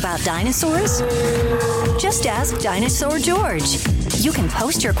questions about dinosaurs? Just ask Dinosaur George. You can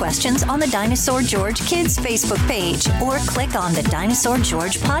post your questions on the Dinosaur George Kids Facebook page or click on the Dinosaur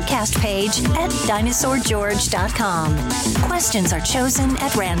George podcast page at dinosaurgeorge.com. Questions are chosen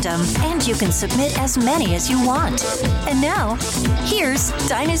at random, and you can submit as many as you want. And now, here's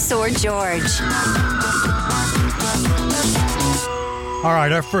Dinosaur George. All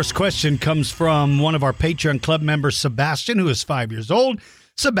right, our first question comes from one of our Patreon club members, Sebastian, who is 5 years old.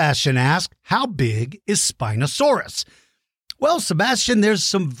 Sebastian asked, how big is Spinosaurus? Well, Sebastian, there's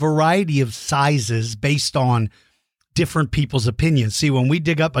some variety of sizes based on different people's opinions. See, when we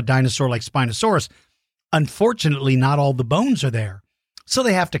dig up a dinosaur like Spinosaurus, unfortunately, not all the bones are there. So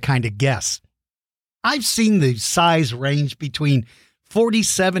they have to kind of guess. I've seen the size range between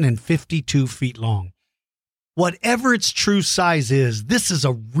 47 and 52 feet long. Whatever its true size is, this is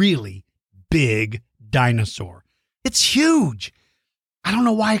a really big dinosaur. It's huge. I don't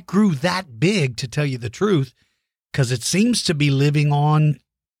know why it grew that big, to tell you the truth, because it seems to be living on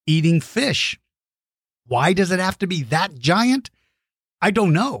eating fish. Why does it have to be that giant? I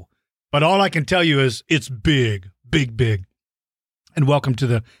don't know. But all I can tell you is it's big, big, big. And welcome to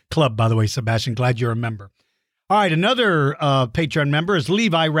the club, by the way, Sebastian. Glad you're a member. All right, another Patreon member is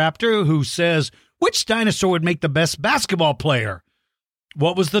Levi Raptor, who says, which dinosaur would make the best basketball player?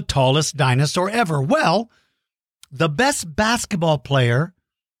 What was the tallest dinosaur ever? Well, the best basketball player,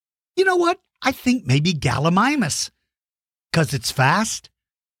 you know what? I think maybe Gallimimus, because it's fast.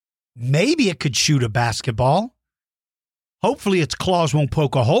 Maybe it could shoot a basketball. Hopefully its claws won't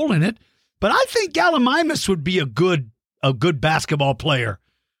poke a hole in it. But I think Gallimimus would be a good basketball player.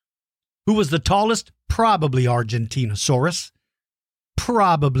 Who was the tallest? Probably Argentinosaurus.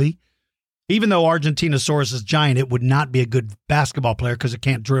 Probably. Even though Argentinosaurus is giant, it would not be a good basketball player because it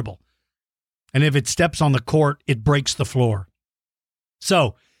can't dribble. And if it steps on the court, it breaks the floor.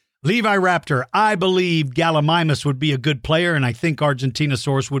 So, Levi Raptor, I believe Gallimimus would be a good player, and I think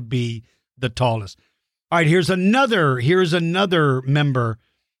Argentinosaurus would be the tallest. All right, here's another member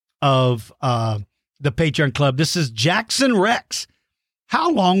of the Patreon Club. This is Jackson Rex. How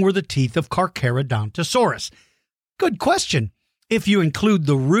long were the teeth of Carcharodontosaurus? Good question. If you include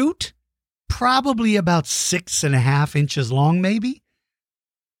the root, probably about 6.5 inches long, maybe.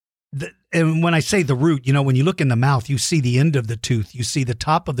 And when I say the root, when you look in the mouth, you see the end of the tooth. You see the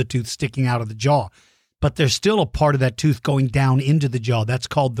top of the tooth sticking out of the jaw. But there's still a part of that tooth going down into the jaw. That's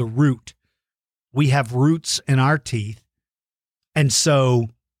called the root. We have roots in our teeth. And so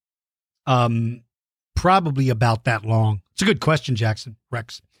probably about that long. It's a good question, Jackson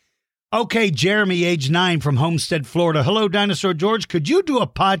Rex. Okay, Jeremy, age 9 from Homestead, Florida. Hello, Dinosaur George. Could you do a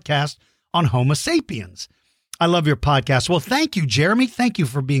podcast on Homo sapiens? I love your podcast. Well, thank you, Jeremy. Thank you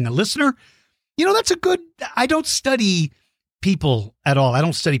for being a listener. That's I don't study people at all. I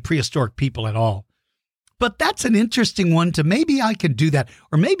don't study prehistoric people at all. But that's an interesting one maybe I can do that.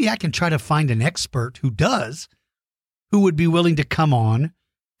 Or maybe I can try to find an expert who would be willing to come on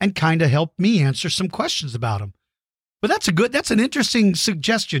and kind of help me answer some questions about them. But that's an interesting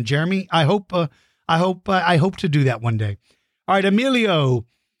suggestion, Jeremy. I hope to do that one day. All right, Emilio,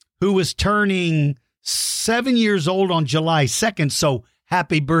 who was turning 7 years old on July 2nd, so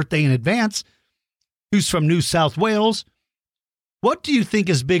happy birthday in advance, who's from New South Wales. What do you think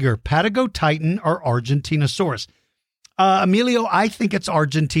is bigger, Patagotitan or Argentinosaurus? Emilio, I think it's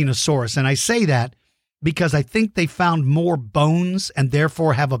Argentinosaurus, and I say that because I think they found more bones and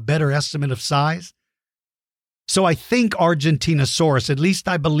therefore have a better estimate of size. So I think Argentinosaurus, at least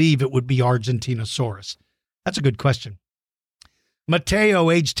I believe it would be Argentinosaurus. That's a good question. Mateo,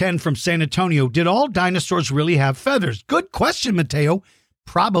 age 10 from San Antonio. Did all dinosaurs really have feathers? Good question, Mateo.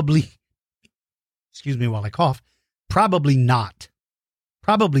 Probably, excuse me while I cough, probably not.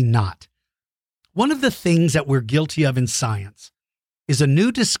 Probably not. One of the things that we're guilty of in science is a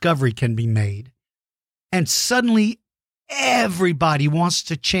new discovery can be made, and suddenly everybody wants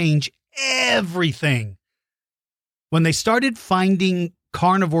to change everything. When they started finding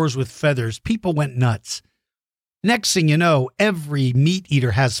carnivores with feathers, people went nuts. Next thing you know, every meat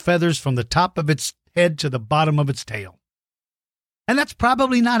eater has feathers from the top of its head to the bottom of its tail. And that's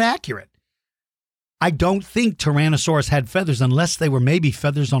probably not accurate. I don't think Tyrannosaurus had feathers unless they were maybe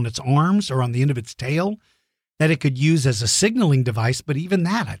feathers on its arms or on the end of its tail that it could use as a signaling device. But even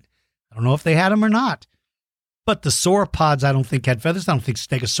that, I don't know if they had them or not. But the sauropods, I don't think had feathers. I don't think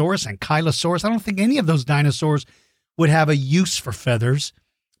Stegosaurus and Ankylosaurus. I don't think any of those dinosaurs would have a use for feathers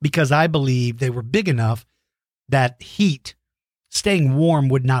because I believe they were big enough that heat, staying warm,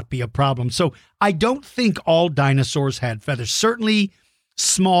 would not be a problem. So I don't think all dinosaurs had feathers. Certainly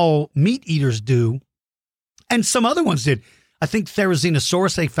small meat eaters do, and some other ones did. I think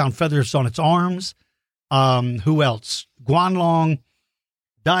Therizinosaurus, they found feathers on its arms. Who else? Guanlong,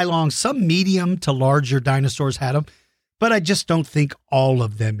 Dilong, some medium to larger dinosaurs had them, but I just don't think all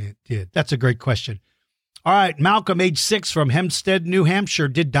of them did. That's a great question. All right, Malcolm, age 6 from Hempstead, New Hampshire.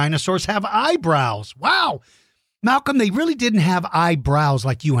 Did dinosaurs have eyebrows? Wow. Malcolm, they really didn't have eyebrows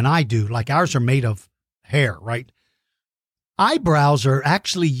like you and I do. Like ours are made of hair, right? Eyebrows are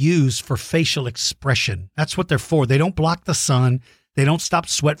actually used for facial expression. That's what they're for. They don't block the sun. They don't stop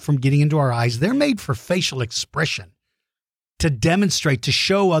sweat from getting into our eyes. They're made for facial expression, to demonstrate, to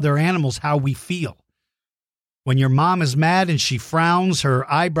show other animals how we feel. When your mom is mad and she frowns,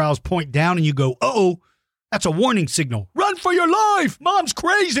 her eyebrows point down and you go, uh-oh, that's a warning signal. Run for your life. Mom's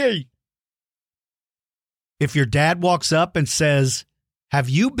crazy. If your dad walks up and says, have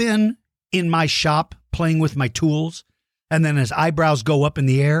you been in my shop playing with my tools? And then his eyebrows go up in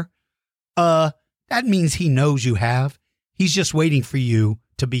the air. That means he knows you have. He's just waiting for you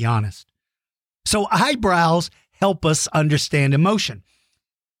to be honest. So eyebrows help us understand emotion.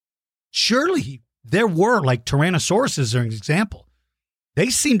 Surely there were, like Tyrannosaurus as an example. They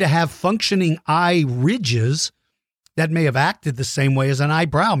seem to have functioning eye ridges that may have acted the same way as an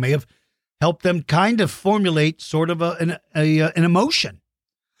eyebrow, may have help them kind of formulate sort of an emotion.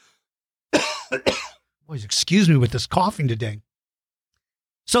 Boys, excuse me with this coughing today.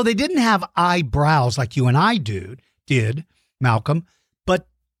 So they didn't have eyebrows like you and I did, Malcolm, but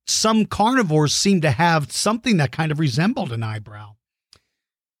some carnivores seem to have something that kind of resembled an eyebrow.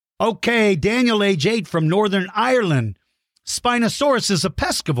 Okay, Daniel, age 8 from Northern Ireland. Spinosaurus is a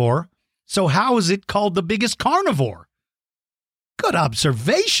pescivore, so how is it called the biggest carnivore? Good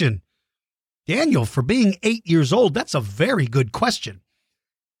observation. Daniel, for being 8 years old, that's a very good question.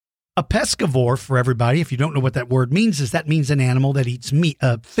 A pescivore, for everybody, if you don't know what that word means, that means an animal that eats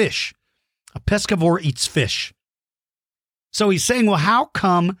fish. A pescivore eats fish. So he's saying, well, how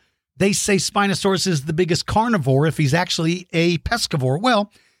come they say Spinosaurus is the biggest carnivore if he's actually a pescivore?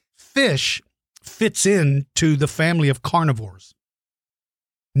 Well, fish fits into the family of carnivores.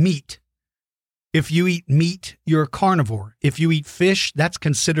 Meat. If you eat meat, you're a carnivore. If you eat fish, that's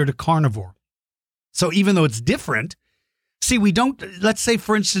considered a carnivore. So even though it's different, see, let's say,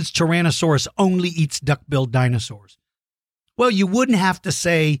 for instance, Tyrannosaurus only eats duck-billed dinosaurs. Well, you wouldn't have to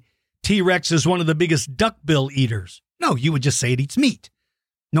say T-Rex is one of the biggest duck-bill eaters. No, you would just say it eats meat,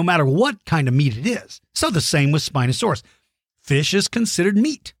 no matter what kind of meat it is. So the same with Spinosaurus. Fish is considered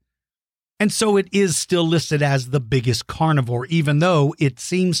meat. And so it is still listed as the biggest carnivore, even though it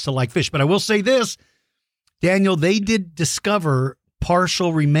seems to like fish. But I will say this, Daniel, they did discover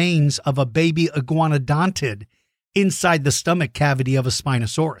partial remains of a baby iguanodontid inside the stomach cavity of a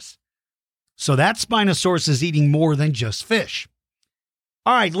Spinosaurus. So that Spinosaurus is eating more than just fish.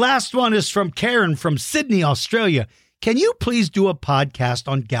 All right, last one is from Karen from Sydney, Australia. Can you please do a podcast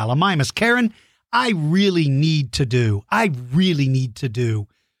on Gallimimus? Karen, I really need to do a Gallimimus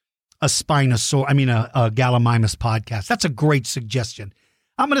podcast. That's a great suggestion.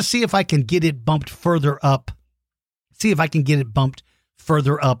 I'm going to see if I can get it bumped further up.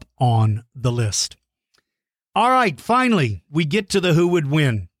 On the list. All right, finally, we get to the who would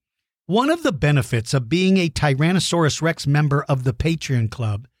win. One of the benefits of being a Tyrannosaurus Rex member of the Patreon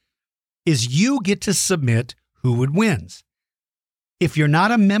Club is you get to submit who would wins. If you're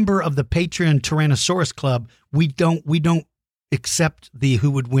not a member of the Patreon Tyrannosaurus Club, we don't accept the who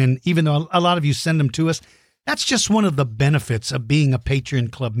would win, even though a lot of you send them to us. That's just one of the benefits of being a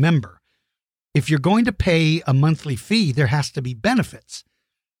Patreon Club member. If you're going to pay a monthly fee, there has to be benefits.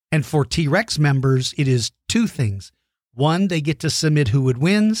 And for T-Rex members, it is two things. One, they get to submit who would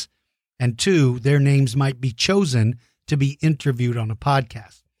wins. And two, their names might be chosen to be interviewed on a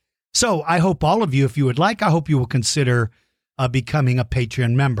podcast. So I hope all of you, if you would like, I hope you will consider becoming a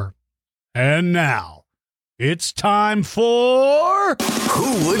Patreon member. And now, it's time for...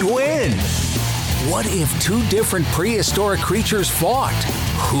 Who would win? What if two different prehistoric creatures fought?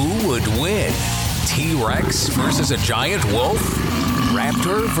 Who would win? T-Rex versus a giant wolf?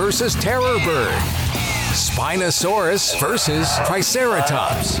 Raptor versus terror bird? Spinosaurus versus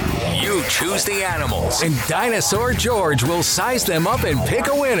Triceratops? You choose the animals, and Dinosaur George will size them up and pick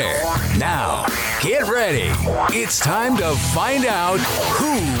a winner. Now, get ready. It's time to find out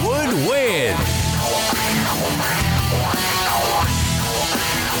who would win.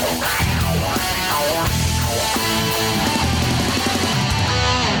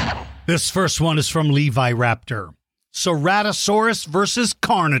 This first one is from Levi Raptor. Ceratosaurus versus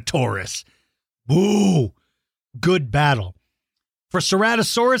Carnotaurus. Ooh, good battle. For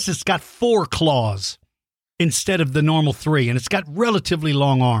Ceratosaurus, it's got 4 claws instead of the normal 3, and it's got relatively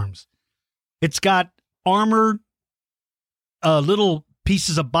long arms. It's got armored little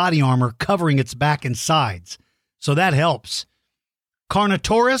pieces of body armor covering its back and sides, so that helps.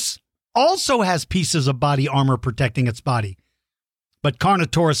 Carnotaurus also has pieces of body armor protecting its body, but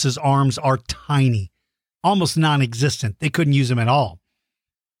Carnotaurus's arms are tiny, almost non-existent. They couldn't use them at all.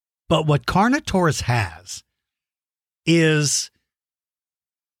 But what Carnotaurus has is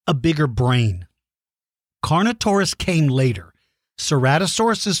a bigger brain. Carnotaurus came later.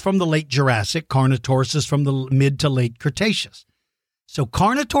 Ceratosaurus is from the late Jurassic. Carnotaurus is from the mid to late Cretaceous. So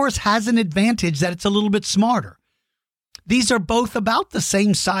Carnotaurus has an advantage that it's a little bit smarter. These are both about the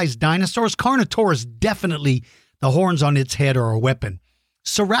same size dinosaurs. Carnotaurus, definitely the horns on its head are a weapon.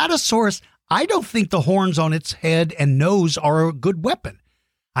 Ceratosaurus, I don't think the horns on its head and nose are a good weapon.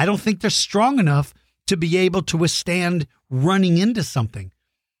 I don't think they're strong enough to be able to withstand running into something.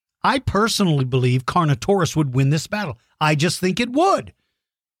 I personally believe Carnotaurus would win this battle. I just think it would.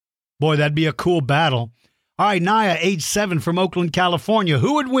 Boy, that'd be a cool battle. All right, Naya, age 7 from Oakland, California.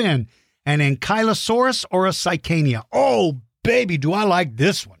 Who would win, an Ankylosaurus or a Sicania? Oh, baby, do I like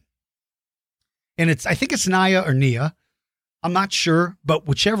this one. And I think it's Naya or Nia. I'm not sure, but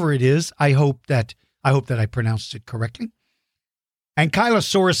whichever it is, I hope that I pronounced it correctly.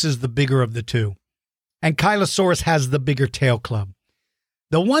 Ankylosaurus is the bigger of the two. Ankylosaurus has the bigger tail club.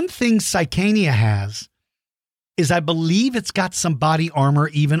 The one thing Psychania has is I believe it's got some body armor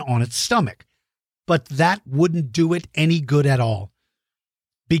even on its stomach, but that wouldn't do it any good at all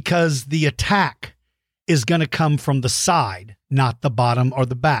because the attack is going to come from the side, not the bottom or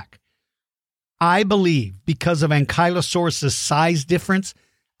the back. I believe because of Ankylosaurus' size difference,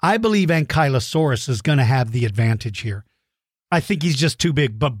 I believe Ankylosaurus is going to have the advantage here. I think he's just too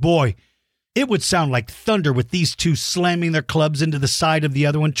big, but boy, it would sound like thunder with these two slamming their clubs into the side of the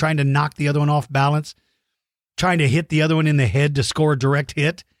other one, trying to knock the other one off balance, trying to hit the other one in the head to score a direct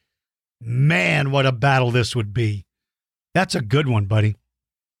hit. Man, what a battle this would be. That's a good one, buddy.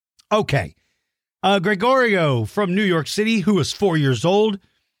 Okay. Gregorio from New York City, who is 4 years old.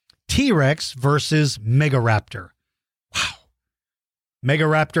 T-Rex versus Megaraptor. Wow.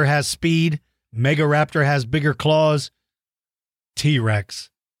 Megaraptor has speed. Megaraptor has bigger claws. T-Rex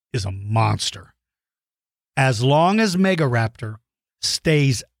is a monster. As long as Megaraptor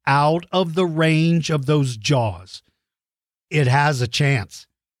stays out of the range of those jaws, it has a chance.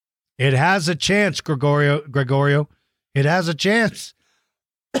 It has a chance, Gregorio. It has a chance.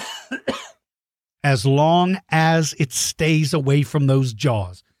 As long as it stays away from those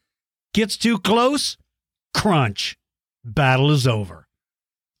jaws. Gets too close, crunch. Battle is over.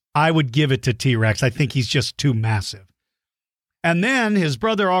 I would give it to T-Rex. I think he's just too massive. And then his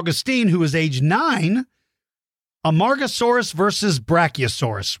brother Augustine, who is age 9, Amargasaurus versus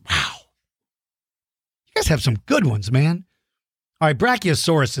Brachiosaurus. Wow. You guys have some good ones, man. All right,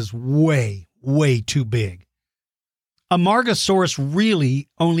 Brachiosaurus is way, way too big. Amargasaurus really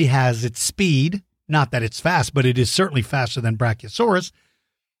only has its speed. Not that it's fast, but it is certainly faster than Brachiosaurus.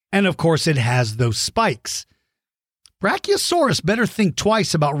 And, of course, it has those spikes. Brachiosaurus better think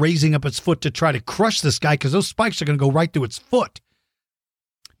twice about raising up its foot to try to crush this guy because those spikes are going to go right through its foot.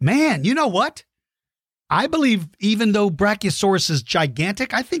 Man, you know what? I believe even though Brachiosaurus is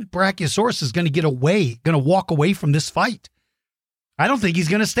gigantic, I think Brachiosaurus is going to walk away from this fight. I don't think he's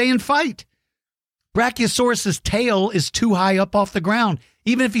going to stay and fight. Brachiosaurus's tail is too high up off the ground.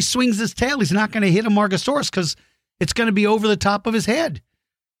 Even if he swings his tail, he's not going to hit Amargasaurus because it's going to be over the top of his head.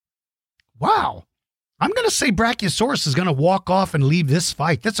 Wow. I'm going to say Brachiosaurus is going to walk off and leave this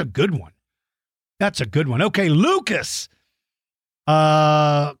fight. That's a good one. That's a good one. Okay, Lucas.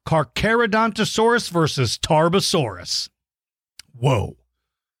 Carcharodontosaurus versus Tarbosaurus. Whoa.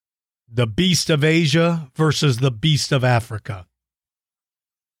 The beast of Asia versus the beast of Africa.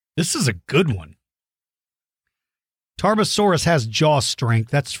 This is a good one. Tarbosaurus has jaw strength,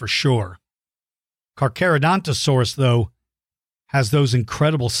 that's for sure. Carcharodontosaurus, though, has those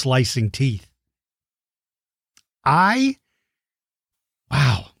incredible slicing teeth. Wow.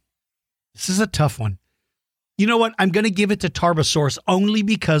 This is a tough one. You know what? I'm going to give it to Tarbosaurus only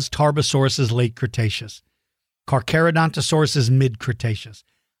because Tarbosaurus is late Cretaceous. Carcharodontosaurus is mid Cretaceous.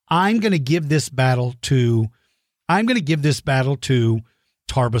 I'm going to give this battle to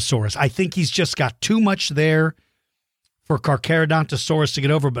Tarbosaurus. I think he's just got too much there for Carcharodontosaurus to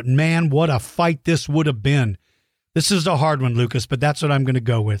get over, but man, what a fight this would have been. This is a hard one, Lucas, but that's what I'm going to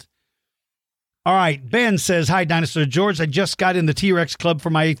go with. All right, Ben says, hi, Dinosaur George. I just got in the T-Rex Club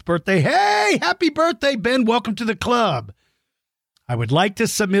for my 8th birthday. Hey, happy birthday, Ben. Welcome to the club. I would like to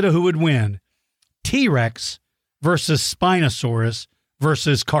submit a who would win. T-Rex versus Spinosaurus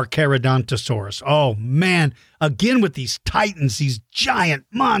versus Carcharodontosaurus. Oh, man. Again with these titans, these giant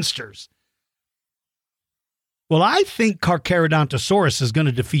monsters. Well, I think Carcharodontosaurus is going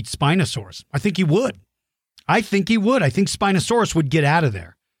to defeat Spinosaurus. I think he would. I think Spinosaurus would get out of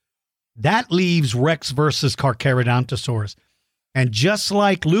there. That leaves Rex versus Carcharodontosaurus. And just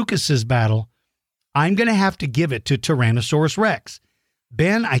like Lucas's battle, I'm going to have to give it to Tyrannosaurus Rex.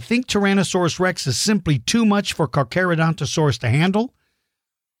 Ben, I think Tyrannosaurus Rex is simply too much for Carcharodontosaurus to handle.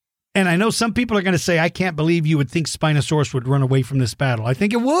 And I know some people are going to say, I can't believe you would think Spinosaurus would run away from this battle. I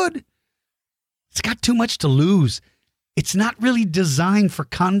think it would. It's got too much to lose. It's not really designed for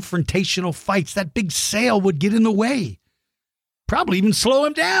confrontational fights. That big sail would get in the way. Probably even slow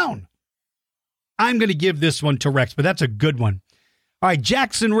him down. I'm going to give this one to Rex, but that's a good one. All right,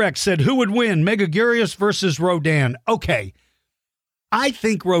 Jackson Rex said, who would win, Megaguirus versus Rodan? Okay, I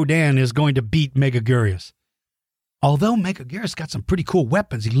think Rodan is going to beat Megaguirus. Although Megaguirus got some pretty cool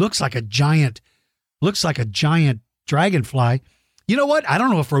weapons. He looks like a giant dragonfly. You know what? I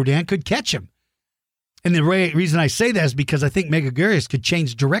don't know if Rodan could catch him. And the reason I say that is because I think Megaguirus could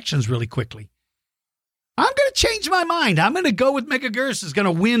change directions really quickly. I'm going to change my mind. I'm going to go with Megaguirus is going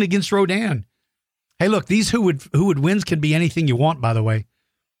to win against Rodan. Hey, look, these who would wins can be anything you want, by the way.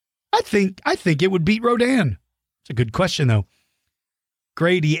 I think it would beat Rodan. It's a good question, though.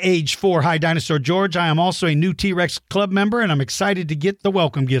 Grady, age 4. Hi, Dinosaur George. I am also a new T-Rex Club member, and I'm excited to get the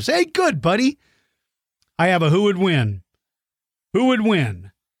welcome gifts. Hey, good, buddy. I have a who would win. Who would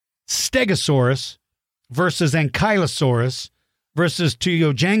win? Stegosaurus versus Ankylosaurus versus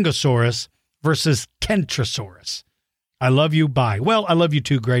Tuojangosaurus versus Kentrosaurus. I love you. Bye. Well, I love you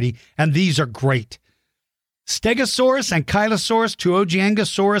too, Grady. And these are great. Stegosaurus, Ankylosaurus,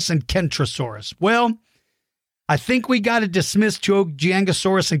 Tuojangosaurus, and Kentrosaurus. Well, I think we got to dismiss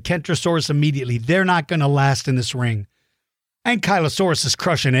Tuojangosaurus and Kentrosaurus immediately. They're not going to last in this ring. Ankylosaurus is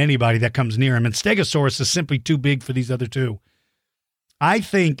crushing anybody that comes near him, and Stegosaurus is simply too big for these other two. I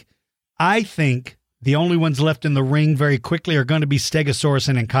think the only ones left in the ring very quickly are going to be Stegosaurus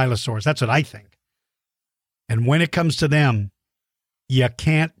and Ankylosaurus. That's what I think. And when it comes to them, you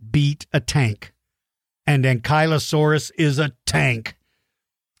can't beat a tank. And Ankylosaurus is a tank.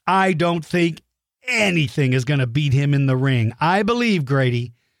 I don't think anything is going to beat him in the ring. I believe,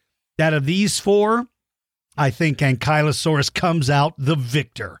 Grady, that of these four, I think Ankylosaurus comes out the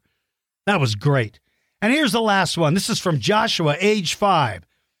victor. That was great. And here's the last one. This is from Joshua, age 5.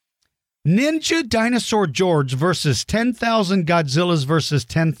 Ninja Dinosaur George versus 10,000 Godzillas versus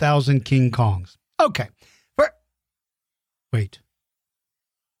 10,000 King Kongs. Okay. Wait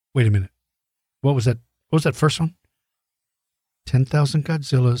a minute. What was that? What was that first one? 10,000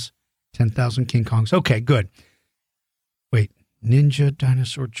 Godzillas, 10,000 King Kongs. Okay, good. Wait. Ninja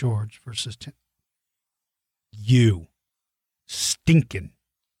Dinosaur George versus 10. You stinking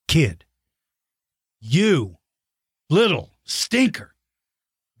kid. You little stinker.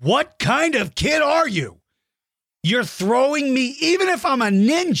 What kind of kid are you? You're throwing me, even if I'm a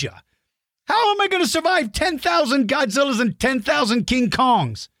ninja. How am I going to survive 10,000 Godzillas and 10,000 King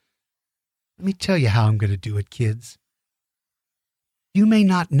Kongs? Let me tell you how I'm going to do it, kids. You may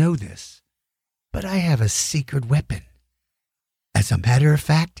not know this, but I have a secret weapon. As a matter of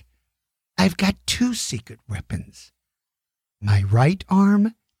fact, I've got 2 secret weapons. My right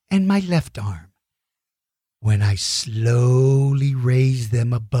arm and my left arm. When I slowly raise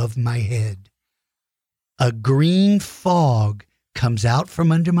them above my head, a green fog comes out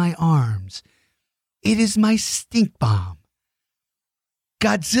from under my arms. It is my stink bomb.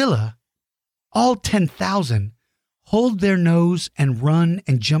 Godzilla, all 10,000, hold their nose and run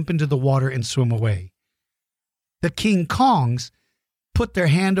and jump into the water and swim away. The King Kongs put their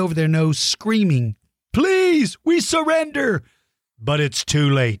hand over their nose screaming, "Please, we surrender!" But it's too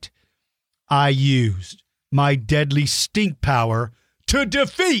late. I used my deadly stink power to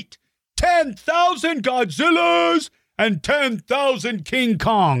defeat 10,000 Godzillas and 10,000 King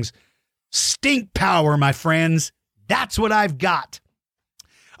Kongs. Stink power, my friends. That's what I've got.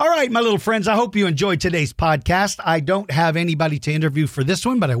 All right, my little friends, I hope you enjoyed today's podcast. I don't have anybody to interview for this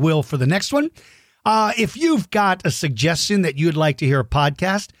one, but I will for the next one. If you've got a suggestion that you'd like to hear a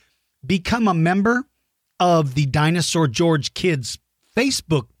podcast, become a member of the Dinosaur George Kids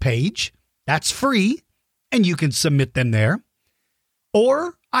Facebook page. That's free, and you can submit them there.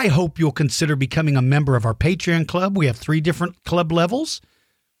 Or I hope you'll consider becoming a member of our Patreon club. We have 3 different club levels.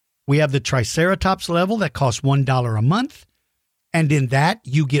 We have the Triceratops level that costs $1 a month. And in that,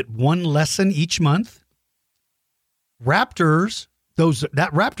 you get 1 lesson each month. Raptors,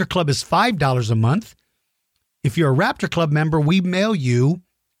 that Raptor Club is $5 a month. If you're a Raptor Club member, we mail you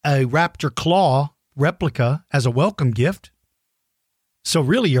a Raptor Claw replica as a welcome gift. So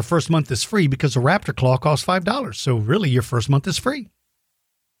really, your first month is free because a Raptor Claw costs $5. So really, your first month is free.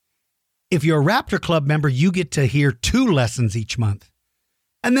 If you're a Raptor Club member, you get to hear 2 lessons each month.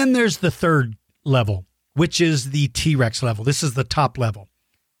 And then there's the 3rd level, which is the T-Rex level. This is the top level.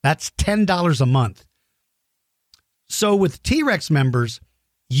 That's $10 a month. So with T-Rex members,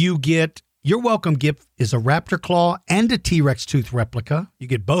 you get, your welcome gift is a Raptor Claw and a T-Rex tooth replica. You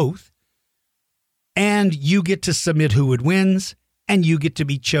get both. And you get to submit who would wins, and you get to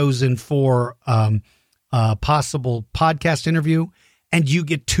be chosen for a possible podcast interview, and you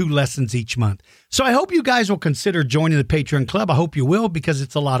get 2 lessons each month. So I hope you guys will consider joining the Patreon Club. I hope you will, because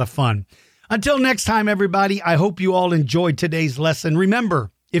it's a lot of fun. Until next time, everybody, I hope you all enjoyed today's lesson.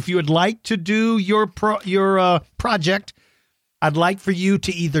 Remember, if you would like to do your project, I'd like for you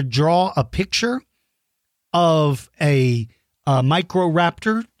to either draw a picture of a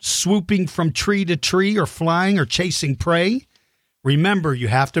Microraptor swooping from tree to tree or flying or chasing prey. Remember, you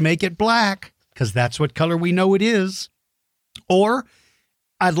have to make it black because that's what color we know it is. Or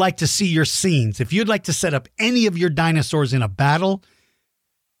I'd like to see your scenes. If you'd like to set up any of your dinosaurs in a battle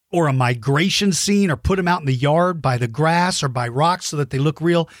or a migration scene or put them out in the yard by the grass or by rocks so that they look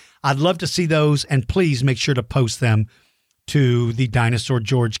real, I'd love to see those. And please make sure to post them to the Dinosaur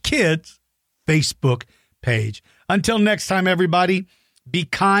George Kids Facebook page. Until next time, everybody, Be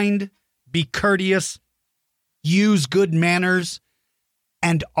kind, be courteous, use good manners,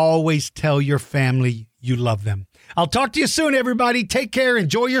 and always tell your family you love them. I'll talk to you soon, everybody. Take care.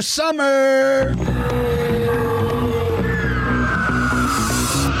 Enjoy your summer.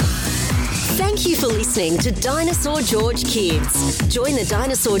 Thank you for listening to Dinosaur George Kids. Join the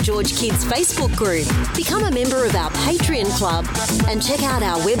Dinosaur George Kids Facebook group, become a member of our Patreon club, and check out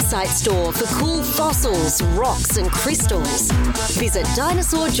our website store for cool fossils, rocks, and crystals. Visit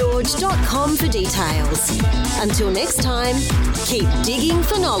dinosaurgeorge.com for details. Until next time, keep digging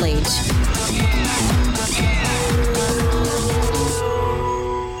for knowledge.